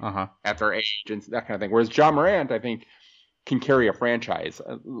today at their age and that kind of thing. Whereas Ja Morant, I think, can carry a franchise.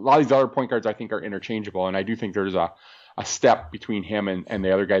 A lot of these other point guards I think are interchangeable, and I do think there's a step between him and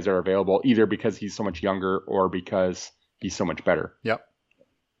the other guys that are available, either because he's so much younger or because he's so much better. Yep.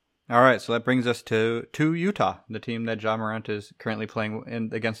 All right, so that brings us to Utah, the team that Ja Morant is currently playing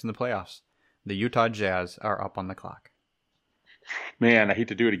against in the playoffs. The Utah Jazz are up on the clock. Man, I hate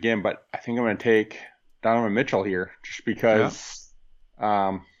to do it again, but I think I'm going to take Donovan Mitchell here just because,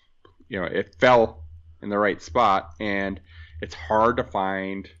 it fell in the right spot, and it's hard to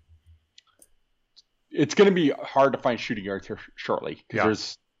find. It's going to be hard to find shooting guards here shortly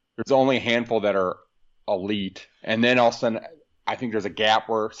because there's only a handful that are elite, and then all of a sudden, I think there's a gap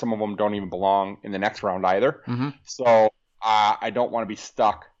where some of them don't even belong in the next round either. Mm-hmm. So I don't want to be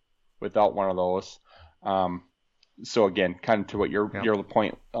stuck without one of those. So again, kind of to what your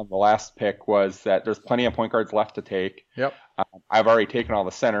point on the last pick was that there's plenty of point guards left to take. Yep. I've already taken all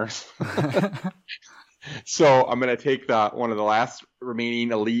the centers. So I'm going to take one of the last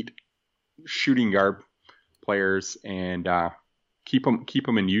remaining elite shooting guard players and keep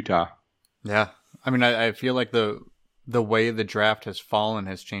them in Utah. Yeah. I mean, I feel like the way the draft has fallen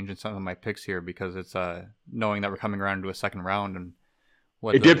has changed some of my picks here because it's knowing that we're coming around to a second round and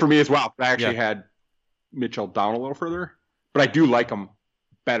it did for me as well. I actually had Mitchell down a little further, but I do like him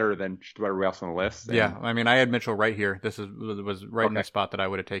better than just about everybody else on the list. And yeah, I mean, I had Mitchell right here. This was right in the spot that I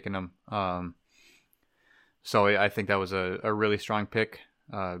would have taken him. So I think that was a really strong pick.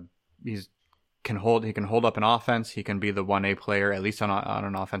 He can hold up an offense. He can be the 1A player at least on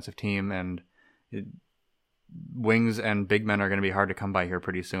an offensive team, and wings and big men are going to be hard to come by here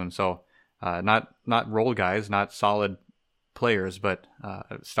pretty soon. So not role guys, not solid players, but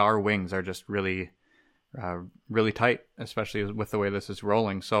star wings are just really tight, especially with the way this is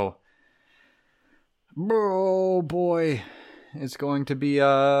rolling. So, oh boy, it's going to be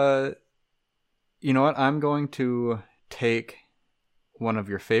you know what? I'm going to take one of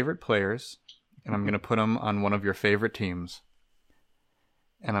your favorite players, and I'm going to put him on one of your favorite teams.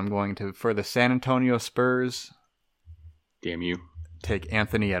 And I'm going to, for the San Antonio Spurs, damn you, take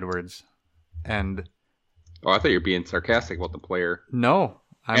Anthony Edwards. And I thought you were being sarcastic about the player. No,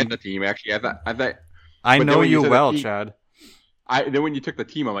 and the team. Actually, I thought. I know you well, Chad. Then when you took the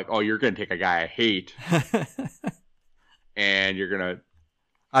team, I'm like, oh, you're going to take a guy I hate, and you're going to.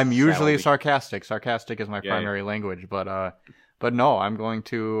 I'm usually sarcastic. Sarcastic is my primary language, but no, I'm going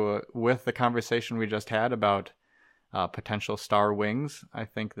to, with the conversation we just had about potential star wings, I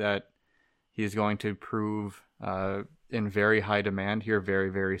think that he's going to prove in very high demand here very,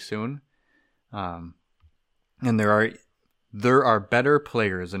 very soon. And there are better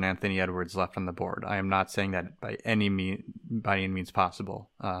players than Anthony Edwards left on the board. I am not saying that by any means possible.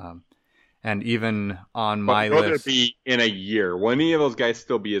 And even on my list, going to be in a year. Will any of those guys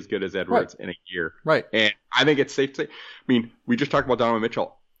still be as good as Edwards in a year? Right. And I think it's safe to say. I mean, we just talked about Donovan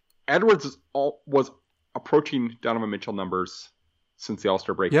Mitchell. Edwards was approaching Donovan Mitchell numbers since the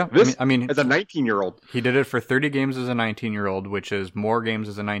All-Star break. Yeah, I mean, as a 19-year-old. He did it for 30 games as a 19-year-old, which is more games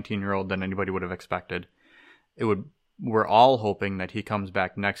as a 19-year-old than anybody would have expected. We're all hoping that he comes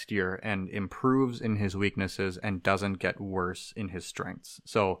back next year and improves in his weaknesses and doesn't get worse in his strengths.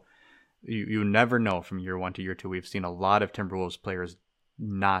 So you never know from year one to year two. We've seen a lot of Timberwolves players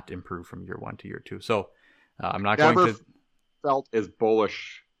not improve from year one to year two. So I'm not going to felt as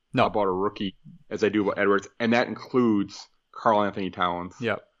bullish about a rookie as I do about Edwards, and that includes Karl Anthony Towns.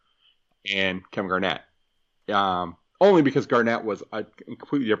 Yep. And Kevin Garnett. Only because Garnett was a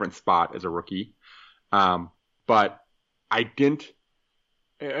completely different spot as a rookie. But I didn't,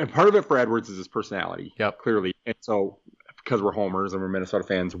 and part of it for Edwards is his personality. Yep. Clearly. And so because we're homers and we're Minnesota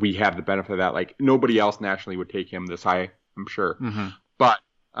fans, we have the benefit of that. Like nobody else nationally would take him this high, I'm sure. Mm-hmm. But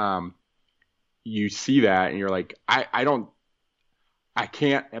you see that and you're like, I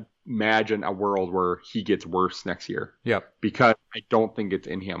can't imagine a world where he gets worse next year. Yep. Because I don't think it's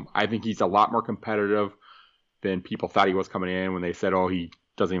in him. I think he's a lot more competitive than people thought he was coming in when they said, oh, he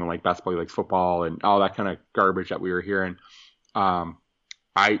doesn't even like basketball, he likes football, and all that kind of garbage that we were hearing.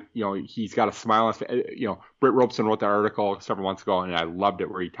 He's got a smile on his face. Britt Robeson wrote that article several months ago, and I loved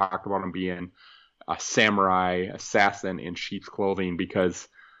it, where he talked about him being a samurai assassin in sheep's clothing, because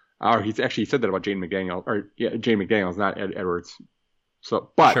he said that about Jane McDaniels, not Ed Edwards.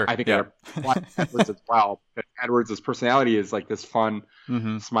 So, but sure, I think Edwards as well. Edwards' personality is like this fun,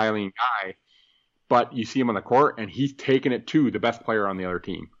 smiling guy, but you see him on the court, and he's taking it to the best player on the other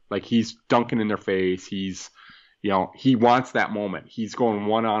team. Like, he's dunking in their face. He's, he wants that moment. He's going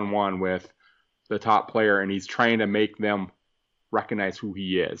one-on-one with the top player, and he's trying to make them recognize who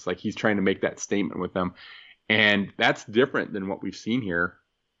he is. Like, he's trying to make that statement with them. And that's different than what we've seen here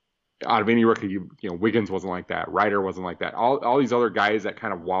out of any rookie. Wiggins wasn't like that. Ryder wasn't like that. All these other guys that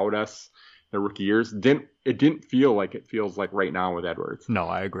kind of wowed us their rookie years didn't feel like it feels like right now with Edwards. No,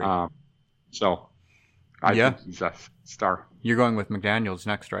 I agree. So I think he's a star. You're going with McDaniels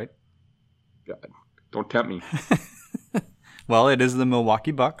next, right? God, don't tempt me. Well, it is the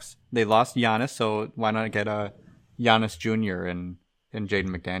Milwaukee Bucks. They lost Giannis, so why not get a Giannis Jr. and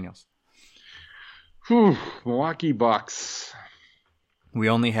Jaden McDaniels? Milwaukee Bucks. We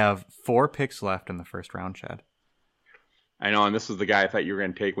only have 4 picks left in the first round, Chad. I know, and this was the guy I thought you were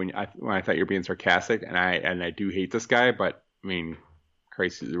going to take when I thought you were being sarcastic, and I do hate this guy, but I mean,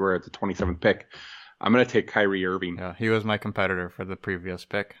 crazy. We're at the 27th pick. I'm going to take Kyrie Irving. Yeah, he was my competitor for the previous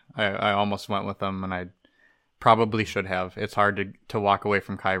pick. I almost went with him, and I probably should have. It's hard to walk away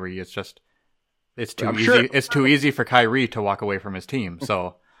from Kyrie. It's too easy. Sure. It's too easy for Kyrie to walk away from his team.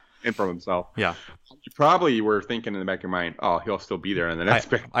 So. And from himself. Yeah. You probably were thinking in the back of your mind, oh, he'll still be there in the next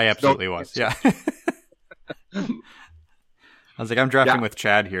pick. I absolutely was. Yeah. I was like, I'm drafting with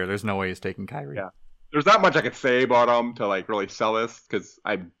Chad here. There's no way he's taking Kyrie. Yeah. There's not much I could say about him to like really sell this, because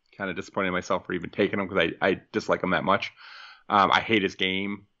I'm kind of disappointed in myself for even taking him, because I dislike him that much. I hate his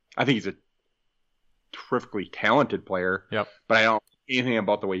game. I think he's a terrifically talented player. Yep. But I don't know anything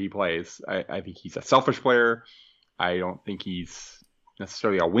about the way he plays. I think he's a selfish player. I don't think he's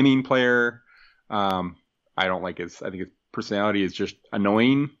necessarily a winning player. I don't like I think his personality is just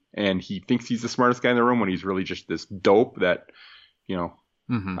annoying, and he thinks he's the smartest guy in the room when he's really just this dope that, I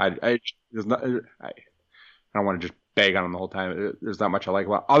don't want to just bag on him the whole time. There's not much I like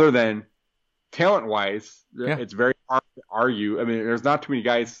about, other than talent-wise. Yeah. It's very hard to argue. I mean, there's not too many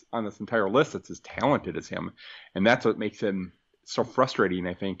guys on this entire list that's as talented as him, and that's what makes him so frustrating,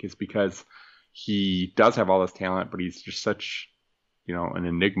 I think, is because he does have all this talent, but he's just such, an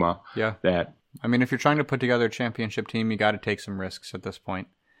enigma. Yeah. That, I mean, if you're trying to put together a championship team, you got to take some risks at this point.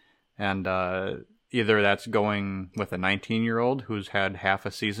 And either that's going with a 19-year-old who's had half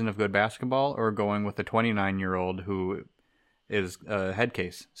a season of good basketball, or going with a 29-year-old who is a head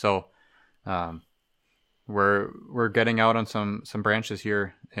case. So we're getting out on some branches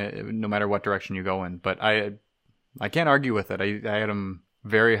here, no matter what direction you go in. But I can't argue with it. I had him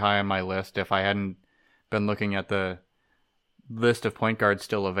very high on my list. If I hadn't been looking at the list of point guards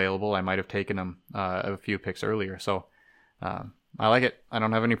still available, I might have taken him a few picks earlier. So I like it. I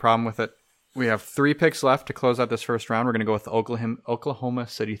don't have any problem with it. We have 3 picks left to close out this first round. We're going to go with the Oklahoma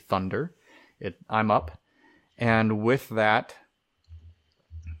City Thunder. I'm up. And with that,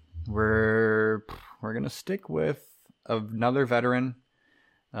 we're going to stick with another veteran,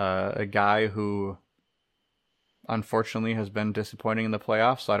 a guy who unfortunately has been disappointing in the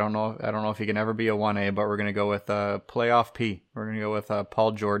playoffs. So I don't know if he can ever be a 1A, but we're going to go with playoff P. We're going to go with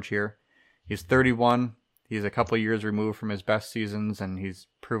Paul George here. He's 31. He's a couple of years removed from his best seasons, and he's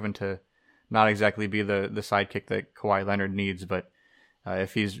proven to not exactly be the sidekick that Kawhi Leonard needs. But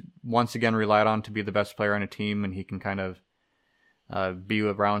if he's once again relied on to be the best player on a team, and he can kind of be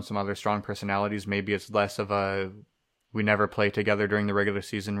around some other strong personalities, maybe it's less of a we never play together during the regular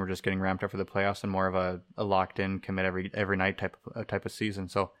season, we're just getting ramped up for the playoffs, and more of a locked in, commit every night type of season.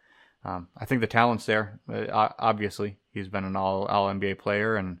 So I think the talent's there. Obviously, he's been an all NBA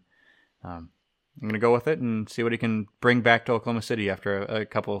player, and I'm going to go with it and see what he can bring back to Oklahoma City after a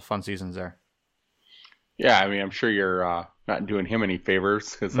couple of fun seasons there. Yeah, I mean, I'm sure you're not doing him any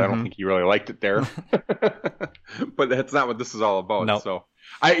favors, because I don't think he really liked it there. But that's not what this is all about. Nope. So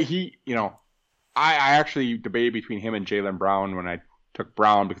I actually debated between him and Jaylen Brown when I took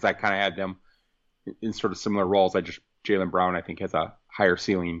Brown, because I kind of had them in sort of similar roles. Jaylen Brown, I think, has a higher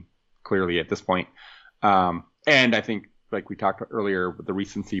ceiling clearly at this point. And I think, like we talked earlier, with the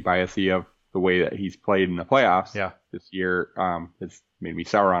recency bias of the way that he's played in the playoffs this year has made me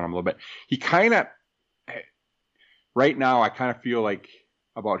sour on him a little bit. He kind of, right now, I kind of feel like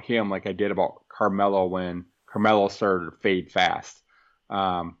about him like I did about Carmelo when Carmelo started to fade fast.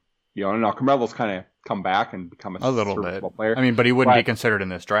 Now Carmelo's kind of come back and become a little bit player. I mean, but he wouldn't be considered in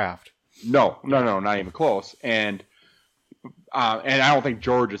this draft. No, not even close. And I don't think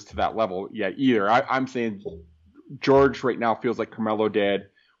George is to that level yet either. I'm saying George right now feels like Carmelo did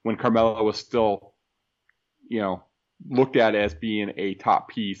when Carmelo was still, looked at as being a top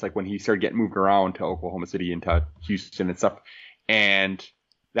piece, like when he started getting moved around to Oklahoma City and to Houston and stuff. And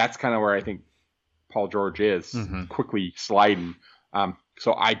that's kind of where I think Paul George is, quickly sliding.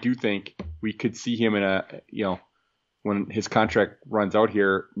 So I do think we could see him in when his contract runs out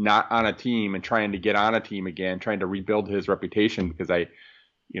here, not on a team and trying to get on a team again, trying to rebuild his reputation because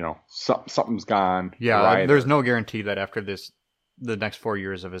something's gone. Yeah, there's no guarantee that after the next 4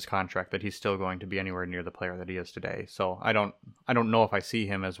 years of his contract that he's still going to be anywhere near the player that he is today. So I don't know if I see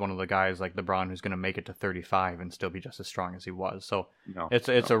him as one of the guys like LeBron who's going to make it to 35 and still be just as strong as he was. So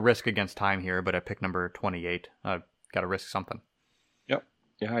it's a risk against time here, but at pick number 28, got to risk something. Yep.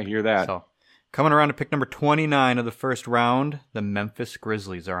 Yeah, I hear that. So coming around to pick number 29 of the first round, the Memphis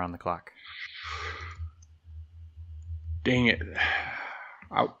Grizzlies are on the clock. Dang it.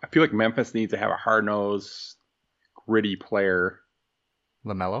 I feel like Memphis needs to have a hard-nosed, gritty player.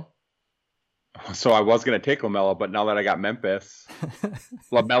 LaMelo? So I was going to take LaMelo, but now that I got Memphis,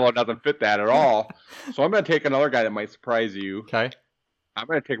 LaMelo doesn't fit that at all. So I'm going to take another guy that might surprise you. Okay. I'm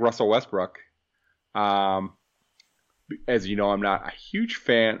going to take Russell Westbrook. As you know, I'm not a huge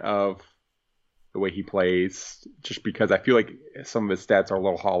fan of the way he plays, just because I feel like some of his stats are a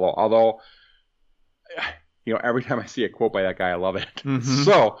little hollow. Although, every time I see a quote by that guy, I love it. Mm-hmm.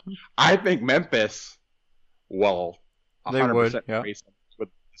 So I think Memphis will 100% race with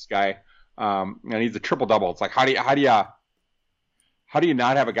this guy. And he's a triple double. It's like how do you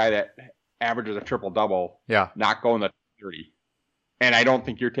not have a guy that averages a triple double? Yeah, not going the 30. And I don't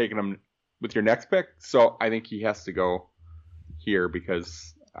think you're taking him with your next pick. So I think he has to go here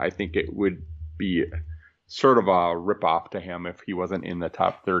because I think it would be sort of a ripoff to him if he wasn't in the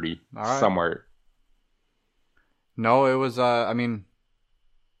top 30 somewhere. No, it was,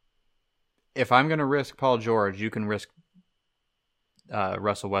 if I'm going to risk Paul George, you can risk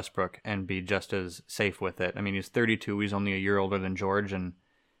Russell Westbrook and be just as safe with it. I mean, he's 32. He's only a year older than George, and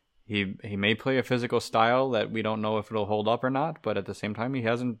he may play a physical style that we don't know if it'll hold up or not, but at the same time, he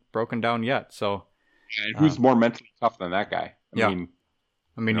hasn't broken down yet. So, and who's more mentally tough than that guy? I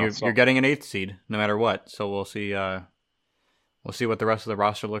mean, you're getting an 8th seed no matter what. So we'll see. We'll see what the rest of the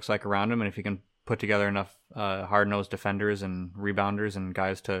roster looks like around him, and if he can put together enough hard-nosed defenders and rebounders and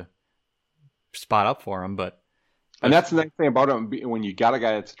guys to spot up for him. And that's the nice thing about him when you got a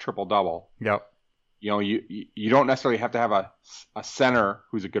guy that's a triple double. Yep. You don't necessarily have to have a center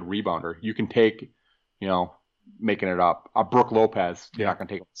who's a good rebounder. You can take, making it up, a Brook Lopez. You're not going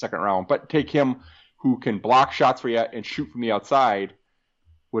to take him in the second round, but take him who can block shots for you and shoot from the outside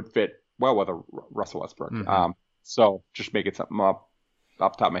would fit well with a Russell Westbrook. Mm-hmm. So just making something up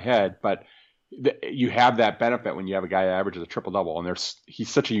off the top of my head, but you have that benefit when you have a guy that averages a triple double, and he's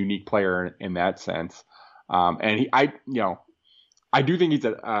such a unique player in that sense. And I do think he's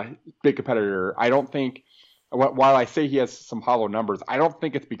a big competitor. I don't think, while I say he has some hollow numbers, I don't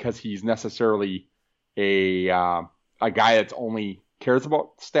think it's because he's necessarily a guy that's only cares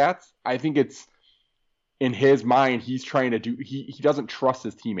about stats. I think it's in his mind, he's trying to he doesn't trust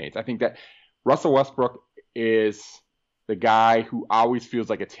his teammates. I think that Russell Westbrook is the guy who always feels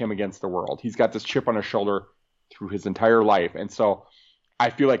like it's him against the world. He's got this chip on his shoulder through his entire life. And so I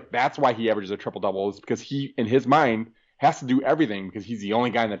feel like that's why he averages a triple-double, is because he, in his mind, has to do everything because he's the only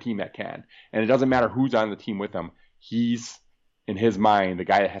guy on the team that can. And it doesn't matter who's on the team with him. He's, in his mind, the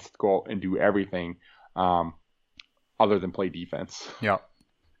guy that has to go and do everything other than play defense. Yep.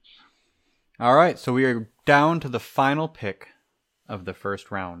 All right, so we are down to the final pick of the first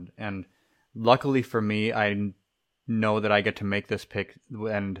round. And luckily for me, I know that I get to make this pick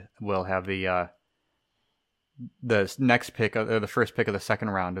and we'll have the next pick, or the first pick of the second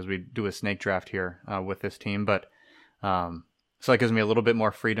round as we do a snake draft here with this team. But so that gives me a little bit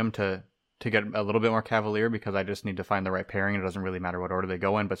more freedom to get a little bit more cavalier because I just need to find the right pairing. It doesn't really matter what order they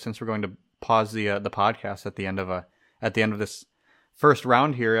go in. But since we're going to pause the podcast at the end of this first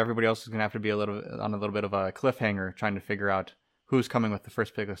round here, everybody else is going to have to be a little bit of a cliffhanger trying to figure out who's coming with the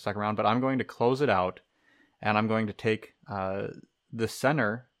first pick of the second round. But I'm going to close it out, and I'm going to take the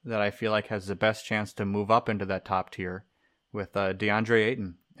center that I feel like has the best chance to move up into that top tier with DeAndre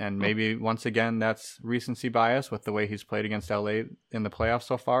Ayton. And maybe, once again, that's recency bias with the way he's played against LA in the playoffs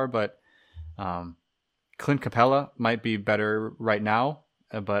so far. But Clint Capella might be better right now,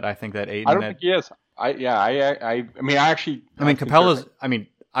 but I think that Ayton... I don't think he is. I mean, Capella's. I mean,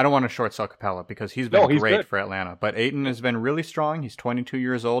 I don't want to short sell Capella because he's been great good for Atlanta. But Ayton has been really strong. He's 22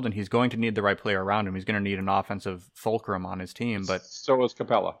 years old, and he's going to need the right player around him. He's going to need an offensive fulcrum on his team. But so is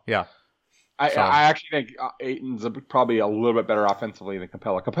Capella. Yeah. I actually think Ayton's probably a little bit better offensively than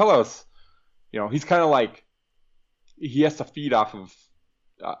Capella. Capella's, he's kind of like he has to feed off of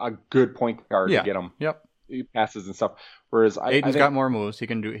a good point guard to get him. Yep. Passes and stuff. Whereas Ayton's got more moves. He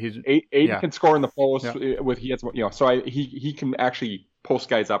can do. Ayton can score in the post with he can actually post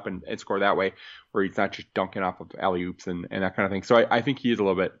guys up and score that way, where he's not just dunking off of alley oops and that kind of thing. So I think he is a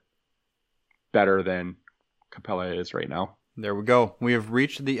little bit better than Capella is right now. There we go. We have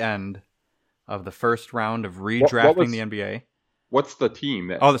reached the end of the first round of redrafting the NBA. What's the team?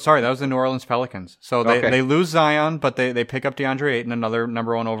 That was the New Orleans Pelicans. So they lose Zion, but they pick up DeAndre Ayton, another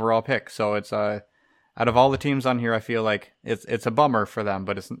number 1 overall pick. So it's out of all the teams on here, I feel like it's a bummer for them,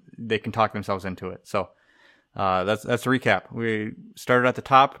 but they can talk themselves into it. So that's the recap. We started at the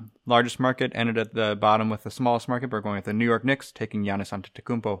top, largest market, ended at the bottom with the smallest market. We're going with the New York Knicks, taking Giannis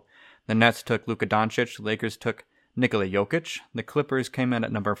Antetokounmpo. The Nets took Luka Doncic. Lakers took Nikola Jokic. The Clippers came in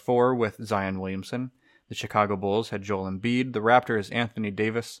at number 4 with Zion Williamson. The Chicago Bulls had Joel Embiid. The Raptors, Anthony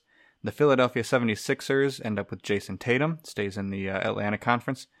Davis. The Philadelphia 76ers end up with Jason Tatum. Stays in the Atlantic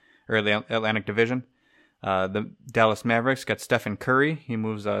Conference, or the Atlantic Division. The Dallas Mavericks got Stephen Curry. He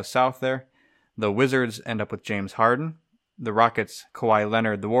moves south there. The Wizards end up with James Harden. The Rockets, Kawhi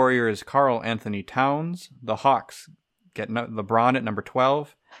Leonard. The Warriors, Karl Anthony Towns. The Hawks get LeBron at number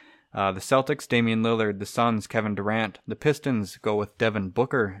 12. The Celtics, Damian Lillard. The Suns, Kevin Durant. The Pistons go with Devin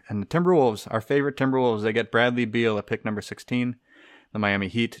Booker. And the Timberwolves, our favorite Timberwolves, they get Bradley Beal at pick number 16. The Miami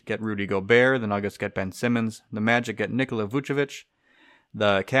Heat get Rudy Gobert. The Nuggets get Ben Simmons. The Magic get Nikola Vucevic.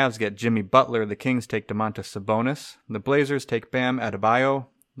 The Cavs get Jimmy Butler. The Kings take Domantas Sabonis. The Blazers take Bam Adebayo.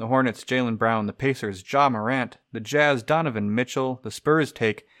 The Hornets, Jaylen Brown. The Pacers, Ja Morant. The Jazz, Donovan Mitchell. The Spurs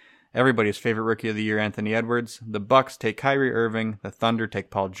take everybody's favorite rookie of the year, Anthony Edwards. The Bucks take Kyrie Irving. The Thunder take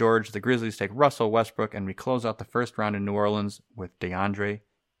Paul George. The Grizzlies take Russell Westbrook. And we close out the first round in New Orleans with DeAndre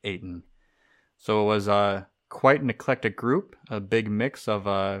Ayton. So it was quite an eclectic group, a big mix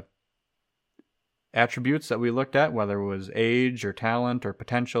of attributes that we looked at, whether it was age or talent or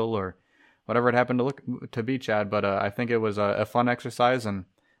potential or whatever it happened to be, Chad. But I think it was a fun exercise, and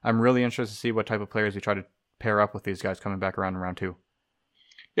I'm really interested to see what type of players we try to pair up with these guys coming back around in round 2.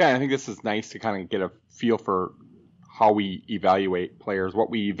 Yeah, I think this is nice to kind of get a feel for how we evaluate players, what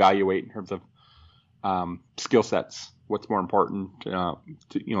we evaluate in terms of skill sets, what's more important,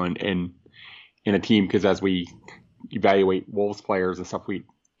 in a team. Because as we evaluate Wolves players and stuff, we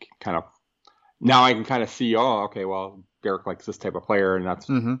kind of now I can kind of see, Derek likes this type of player, and that's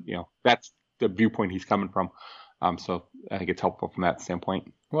that's the viewpoint he's coming from. So I think it's helpful from that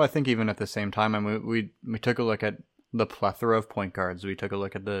standpoint. Well, I think even at the same time, I mean, we took a look at the plethora of point guards. We took a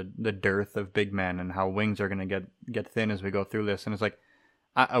look at the dearth of big men and how wings are going to get thin as we go through this. And it's like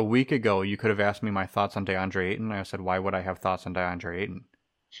a week ago, you could have asked me my thoughts on DeAndre Ayton. I said, why would I have thoughts on DeAndre Ayton?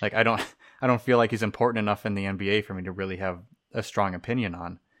 Like I don't feel like he's important enough in the NBA for me to really have a strong opinion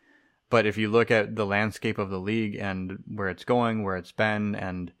on. But if you look at the landscape of the league and where it's going, where it's been,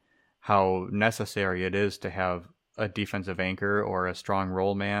 and how necessary it is to have a defensive anchor or a strong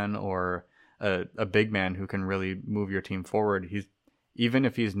roll man or a big man who can really move your team forward, even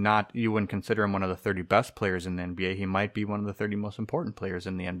if he's not, you wouldn't consider him one of the 30 best players in the NBA, he might be one of the 30 most important players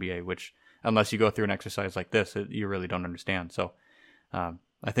in the NBA, which, unless you go through an exercise like this, you really don't understand. So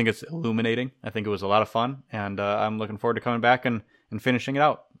I think it's illuminating. I think it was a lot of fun, and I'm looking forward to coming back and finishing it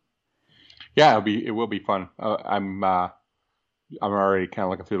out. Yeah, it will be fun. I'm already kind of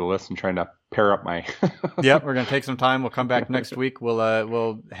looking through the list and trying to pair up my. Yep, we're gonna take some time. We'll come back next week.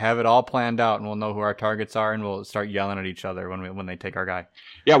 We'll have it all planned out, and we'll know who our targets are, and we'll start yelling at each other when they take our guy.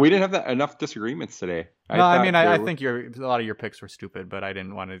 Yeah, we didn't have enough disagreements today. I think a lot of your picks were stupid, but I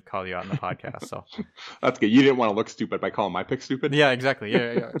didn't want to call you out in the podcast. So that's good. You didn't want to look stupid by calling my pick stupid. Yeah, exactly.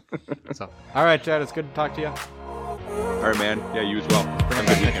 Yeah. So, all right, Chad, it's good to talk to you. All right, man. Yeah, you as well. Bring it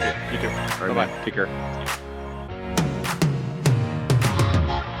back next year. You too. All right, bye. Take care.